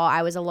issues at all.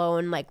 I was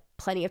alone like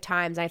plenty of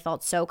times. I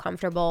felt so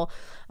comfortable.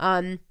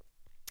 I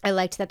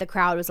liked that the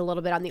crowd was a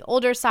little bit on the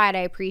older side. I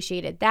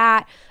appreciated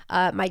that.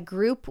 My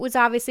group was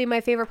obviously my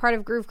favorite part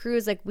of Groove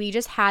Cruise. Like we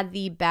just had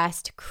the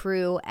best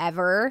crew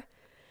ever.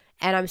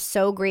 And I'm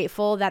so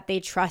grateful that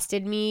they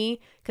trusted me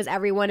because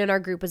everyone in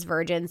our group was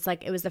virgins.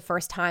 Like it was the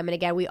first time. And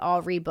again, we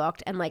all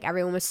rebooked and like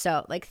everyone was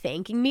so like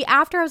thanking me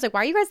after. I was like,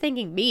 why are you guys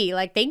thanking me?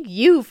 Like, thank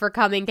you for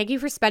coming. Thank you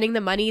for spending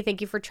the money. Thank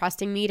you for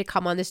trusting me to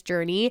come on this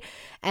journey.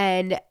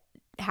 And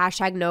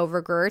hashtag no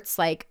regrets.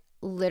 Like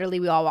literally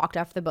we all walked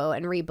off the boat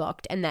and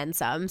rebooked and then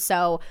some.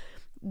 So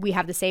we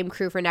have the same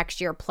crew for next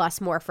year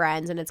plus more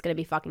friends, and it's going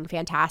to be fucking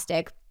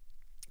fantastic.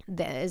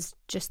 That is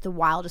just the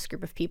wildest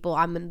group of people.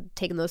 I'm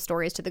taking those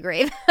stories to the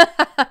grave.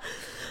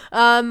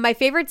 My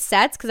favorite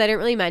sets, because I didn't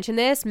really mention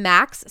this,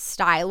 Max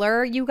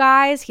Styler, you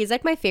guys, he's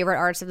like my favorite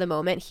artist of the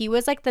moment. He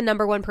was like the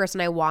number one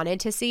person I wanted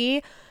to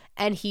see,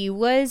 and he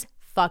was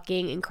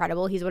fucking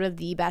incredible. He's one of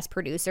the best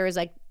producers.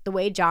 Like the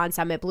way John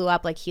Summit blew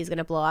up, like he's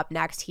gonna blow up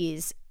next.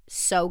 He's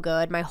so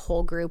good. My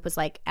whole group was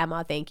like,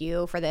 Emma, thank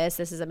you for this.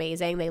 This is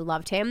amazing. They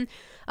loved him.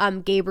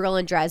 Gabriel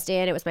and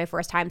Dresden, it was my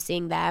first time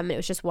seeing them. It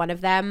was just one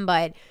of them,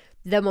 but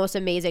the most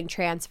amazing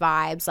trance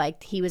vibes.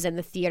 Like he was in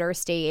the theater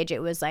stage.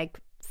 It was like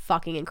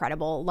fucking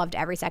incredible. Loved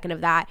every second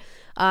of that.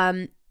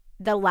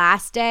 The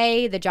last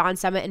day, the John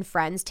Summit and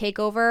Friends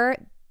takeover,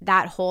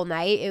 that whole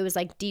night, it was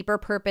like Deeper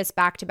Purpose,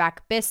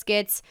 back-to-back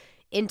Biscuits,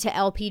 into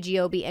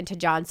LPGOB, into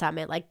John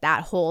Summit. Like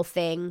that whole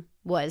thing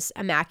was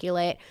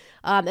immaculate.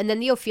 And then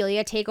the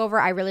Ophelia takeover,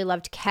 I really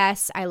loved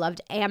Kess. I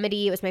loved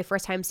Amity. It was my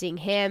first time seeing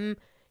him.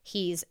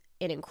 He's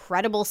an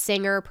incredible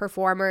singer,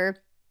 performer.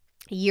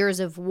 Years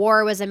of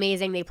War was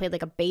amazing. They played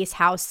like a bass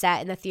house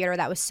set in the theater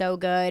that was so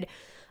good.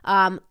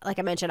 Like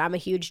I mentioned, I'm a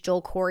huge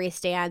Joel Corey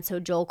stan, so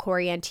Joel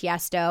Corey and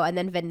Tiesto, and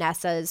then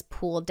Vanessa's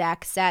Pool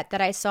Deck set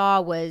that I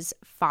saw was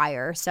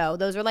fire. So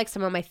those are like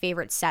some of my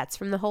favorite sets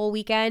from the whole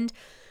weekend.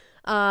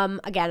 Again,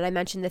 I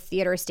mentioned the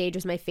theater stage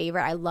was my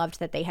favorite. I loved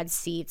that they had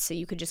seats so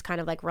you could just kind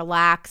of like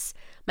relax.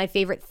 My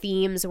favorite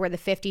themes were the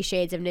 50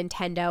 Shades of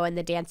Nintendo and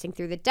the Dancing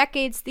Through the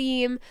Decades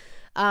theme.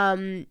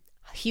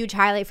 Huge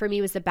highlight for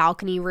me was the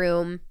balcony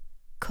room.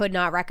 Could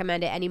not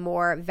recommend it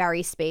anymore.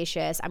 Very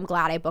spacious. I'm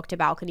glad I booked a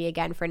balcony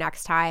again for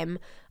next time.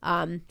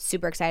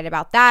 Super excited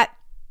about that.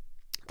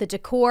 The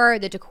decor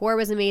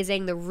was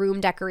amazing. The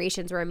room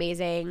decorations were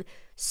amazing.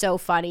 So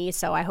funny.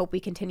 So I hope we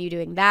continue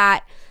doing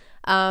that.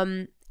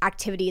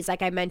 Activities,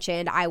 like I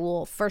mentioned, I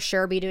will for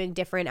sure be doing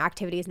different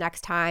activities next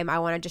time. I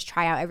want to just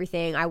try out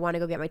everything. I want to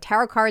go get my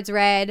tarot cards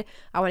read.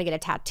 I want to get a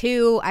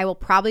tattoo. I will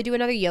probably do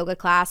another yoga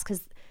class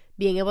because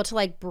being able to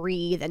like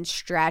breathe and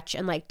stretch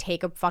and like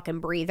take a fucking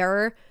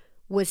breather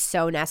was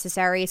so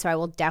necessary. So I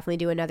will definitely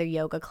do another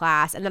yoga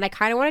class. And then I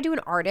kind of want to do an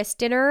artist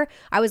dinner.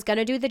 I was going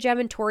to do the Gem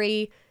and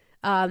Tori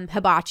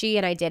hibachi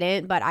and I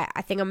didn't, but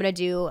I think I'm going to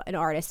do an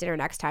artist dinner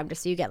next time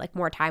just so you get like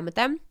more time with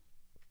them.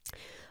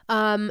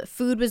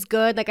 Food was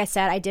good. Like I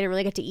said, I didn't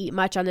really get to eat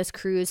much on this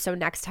cruise, so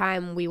next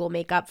time we will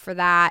make up for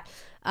that.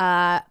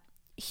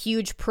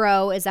 Huge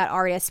pro is that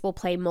artists will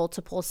play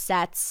multiple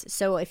sets,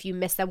 so if you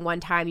miss them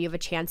one time, you have a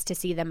chance to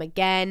see them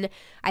again.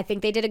 I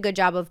think they did a good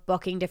job of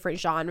booking different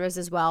genres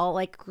as well.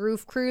 Like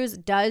Groove Cruise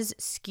does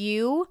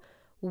skew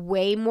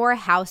way more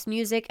house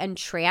music and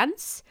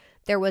trance.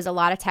 There was a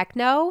lot of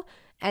techno,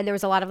 and there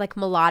was a lot of like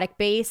melodic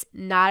bass,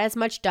 not as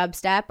much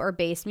dubstep or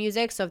bass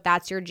music. So if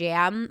that's your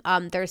jam,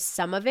 there's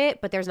some of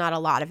it, but there's not a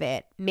lot of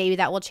it. Maybe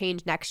that will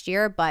change next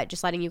year, but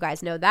just letting you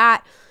guys know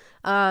that.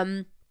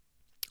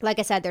 Like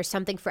I said, there's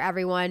something for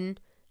everyone.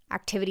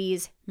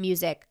 Activities,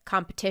 music,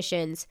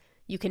 competitions.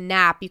 You can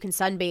nap, you can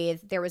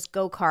sunbathe. There was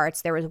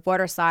go-karts, there was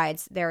water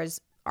slides, there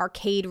was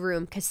arcade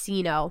room,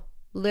 casino.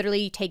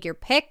 Literally, you take your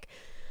pick.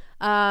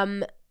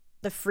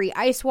 The free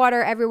ice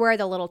water everywhere,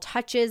 the little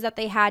touches that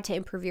they had to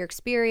improve your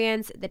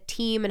experience, the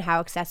team and how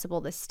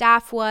accessible the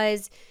staff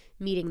was,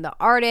 meeting the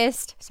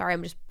artist. Sorry,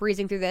 I'm just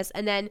breezing through this.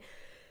 And then,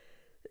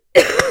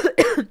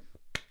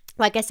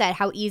 like I said,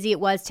 how easy it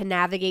was to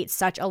navigate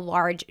such a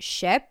large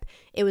ship.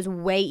 It was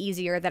way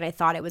easier than I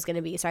thought it was going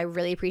to be. So I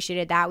really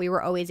appreciated that. We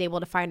were always able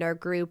to find our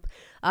group.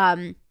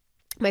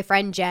 My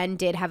friend Jen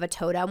did have a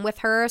totem with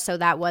her, so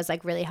that was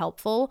like really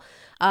helpful.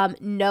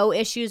 No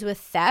issues with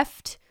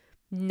theft.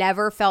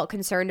 Never felt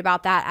concerned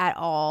about that at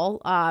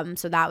all.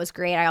 So that was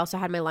great. I also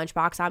had my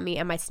lunchbox on me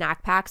and my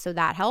snack pack, so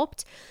that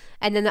helped.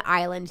 And then the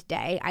island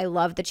day. I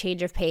loved the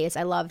change of pace.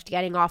 I loved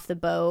getting off the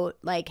boat,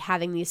 like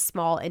having these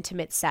small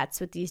intimate sets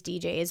with these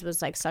DJs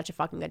was like such a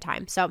fucking good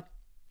time. So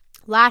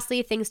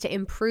lastly, things to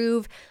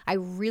improve. I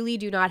really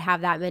do not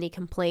have that many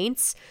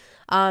complaints.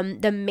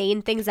 The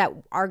main things that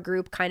our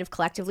group kind of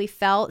collectively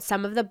felt,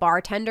 some of the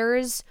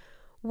bartenders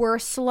were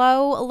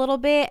slow a little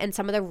bit, and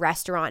some of the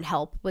restaurant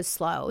help was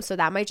slow. So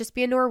that might just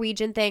be a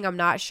Norwegian thing. I'm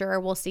not sure.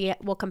 We'll see.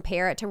 We'll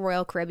compare it to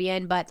Royal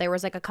Caribbean, but there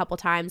was like a couple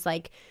times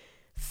like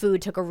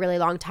food took a really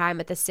long time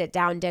at the sit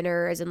down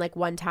dinners, and like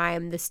one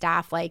time the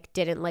staff like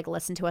didn't like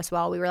listen to us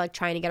well. We were like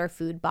trying to get our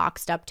food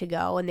boxed up to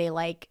go, and they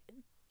like,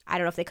 I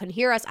don't know if they couldn't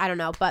hear us. I don't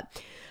know, but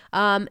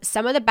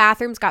some of the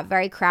bathrooms got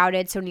very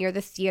crowded. So near the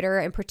theater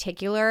in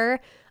particular,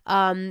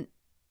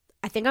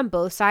 I think on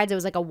both sides it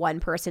was like a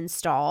one-person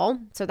stall.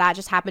 So that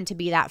just happened to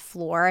be that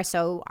floor.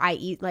 So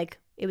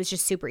it was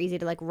just super easy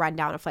to like run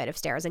down a flight of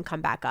stairs and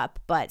come back up.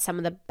 But some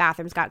of the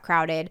bathrooms got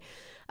crowded.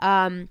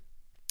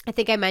 I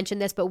think I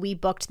mentioned this, but we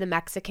booked the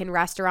Mexican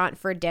restaurant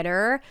for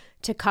dinner,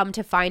 to come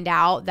to find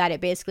out that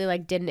it basically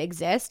like didn't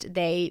exist.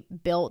 They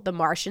built the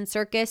Martian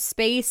Circus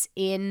space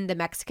in the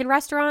Mexican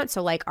restaurant.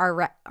 So like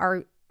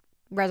our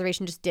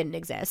reservation just didn't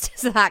exist.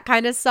 So that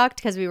kind of sucked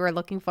because we were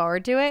looking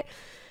forward to it.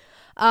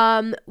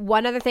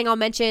 One other thing I'll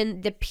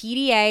mention, the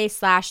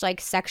PDA / like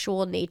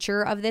sexual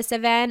nature of this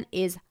event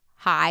is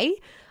high.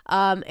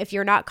 If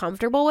you're not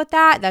comfortable with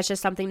that, that's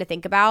just something to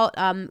think about.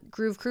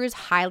 Groove Cruise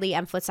highly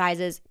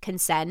emphasizes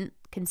consent.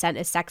 Consent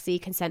is sexy.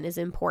 Consent is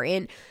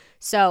important.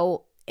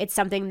 So it's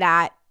something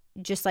that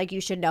just like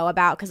you should know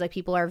about, because like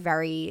people are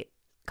very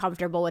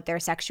comfortable with their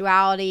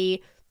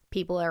sexuality.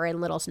 People are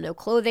in little to no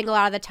clothing a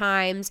lot of the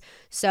times.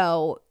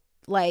 So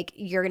like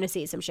you're going to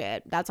see some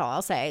shit. That's all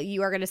I'll say.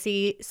 You are going to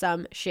see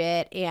some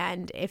shit.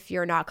 And if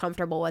you're not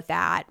comfortable with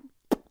that,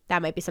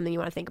 that might be something you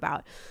want to think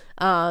about.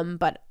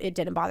 But it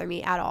didn't bother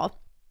me at all.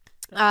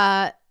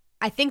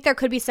 I think there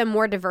could be some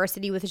more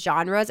diversity with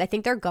genres. I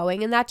think they're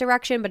going in that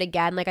direction. But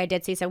again, like I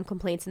did see some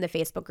complaints in the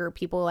Facebook group.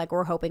 People like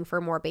were hoping for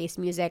more bass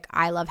music.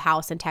 I love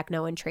house and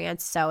techno and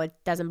trance, so it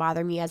doesn't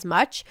bother me as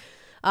much.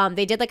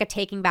 They did like a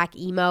Taking Back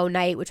Emo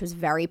night, which was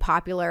very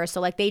popular. So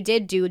like they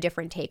did do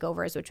different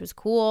takeovers, which was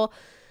cool.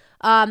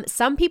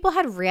 Some people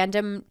had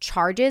random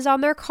charges on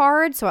their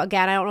card. So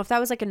again, I don't know if that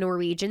was like a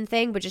Norwegian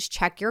thing, but just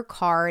check your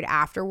card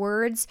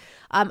afterwards.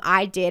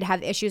 I did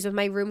have issues with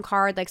my room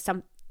card. Like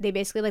they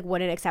basically like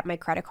wouldn't accept my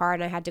credit card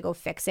and I had to go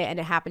fix it, and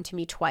it happened to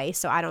me twice.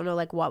 So I don't know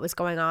like what was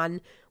going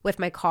on with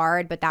my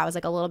card, but that was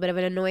like a little bit of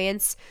an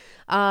annoyance.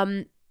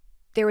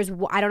 There was,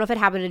 I don't know if it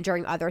happened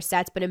during other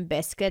sets, but in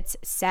Biscuit's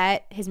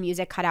set, his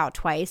music cut out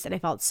twice and I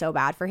felt so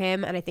bad for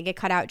him. And I think it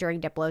cut out during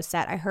Diplo's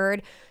set, I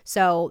heard.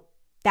 So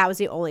that was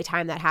the only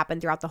time that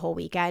happened throughout the whole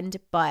weekend,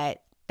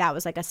 but that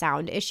was like a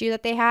sound issue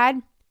that they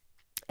had.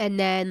 And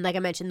then, like I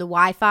mentioned, the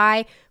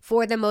Wi-Fi,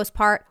 for the most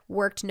part,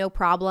 worked no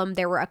problem.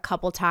 There were a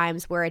couple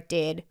times where it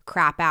did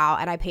crap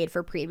out, and I paid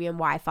for premium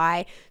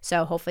Wi-Fi.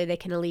 So hopefully they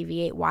can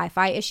alleviate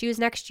Wi-Fi issues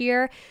next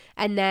year.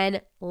 And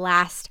then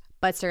last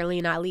but certainly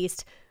not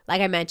least,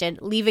 like I mentioned,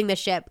 leaving the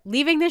ship.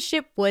 Leaving the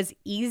ship was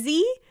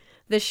easy.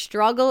 The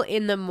struggle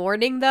in the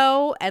morning,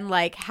 though, and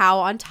like how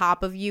on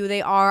top of you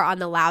they are on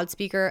the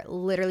loudspeaker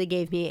literally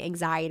gave me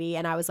anxiety.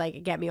 And I was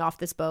like, get me off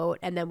this boat.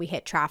 And then we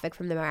hit traffic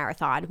from the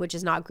marathon, which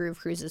is not Groove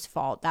Cruise's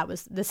fault. That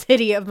was the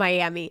city of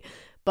Miami.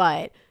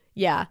 But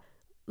yeah,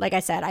 like I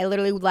said, I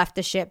literally left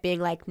the ship being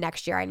like,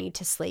 next year I need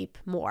to sleep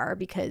more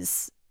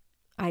because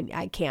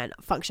I can't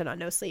function on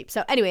no sleep.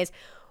 So anyways,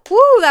 woo,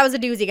 that was a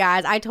doozy,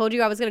 guys. I told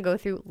you I was going to go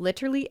through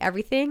literally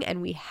everything,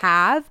 and we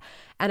have.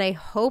 And I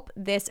hope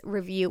this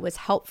review was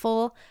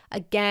helpful.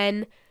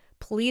 Again,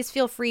 please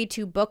feel free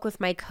to book with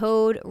my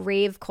code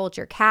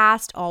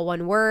RAVECULTURECAST, all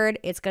one word.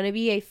 It's going to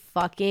be a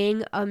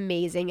fucking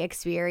amazing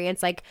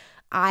experience. Like,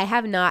 I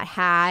have not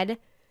had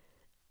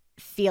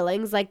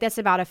feelings like this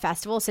about a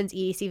festival since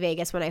EDC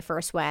Vegas when I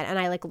first went, and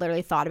I like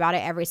literally thought about it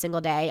every single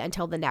day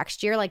until the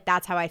next year. Like,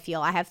 that's how I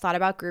feel. I have thought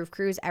about Groove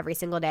Cruise every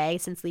single day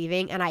since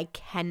leaving, and I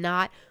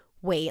cannot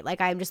wait.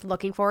 Like, I'm just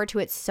looking forward to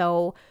it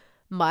so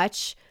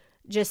much.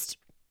 Just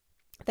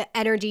the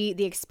energy,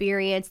 the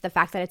experience, the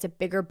fact that it's a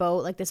bigger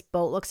boat. Like, this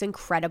boat looks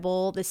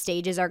incredible. The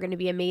stages are going to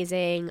be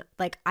amazing.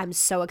 Like, I'm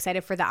so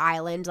excited for the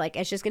island. Like,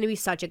 it's just going to be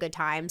such a good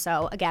time.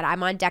 So again,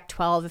 I'm on deck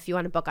 12 if you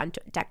want to book on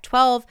deck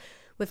 12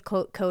 with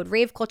code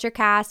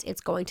RAVECULTURECAST.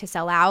 It's going to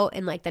sell out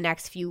in like the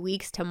next few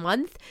weeks to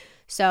month.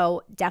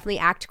 So definitely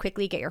act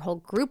quickly, get your whole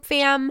group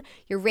fam,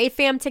 your rave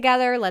fam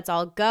together. Let's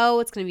all go.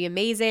 It's going to be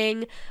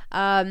amazing.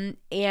 And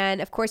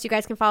of course, you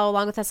guys can follow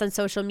along with us on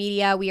social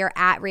media. We are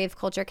at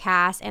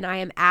RaveCultureCast, and I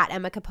am at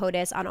Emma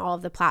Capotis on all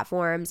of the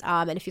platforms.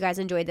 And if you guys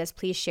enjoyed this,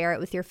 please share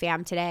it with your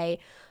fam today.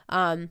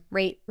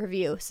 Rate,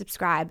 review,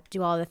 subscribe,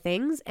 do all the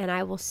things. And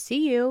I will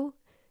see you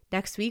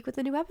next week with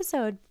a new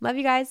episode. Love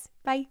you guys.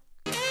 Bye.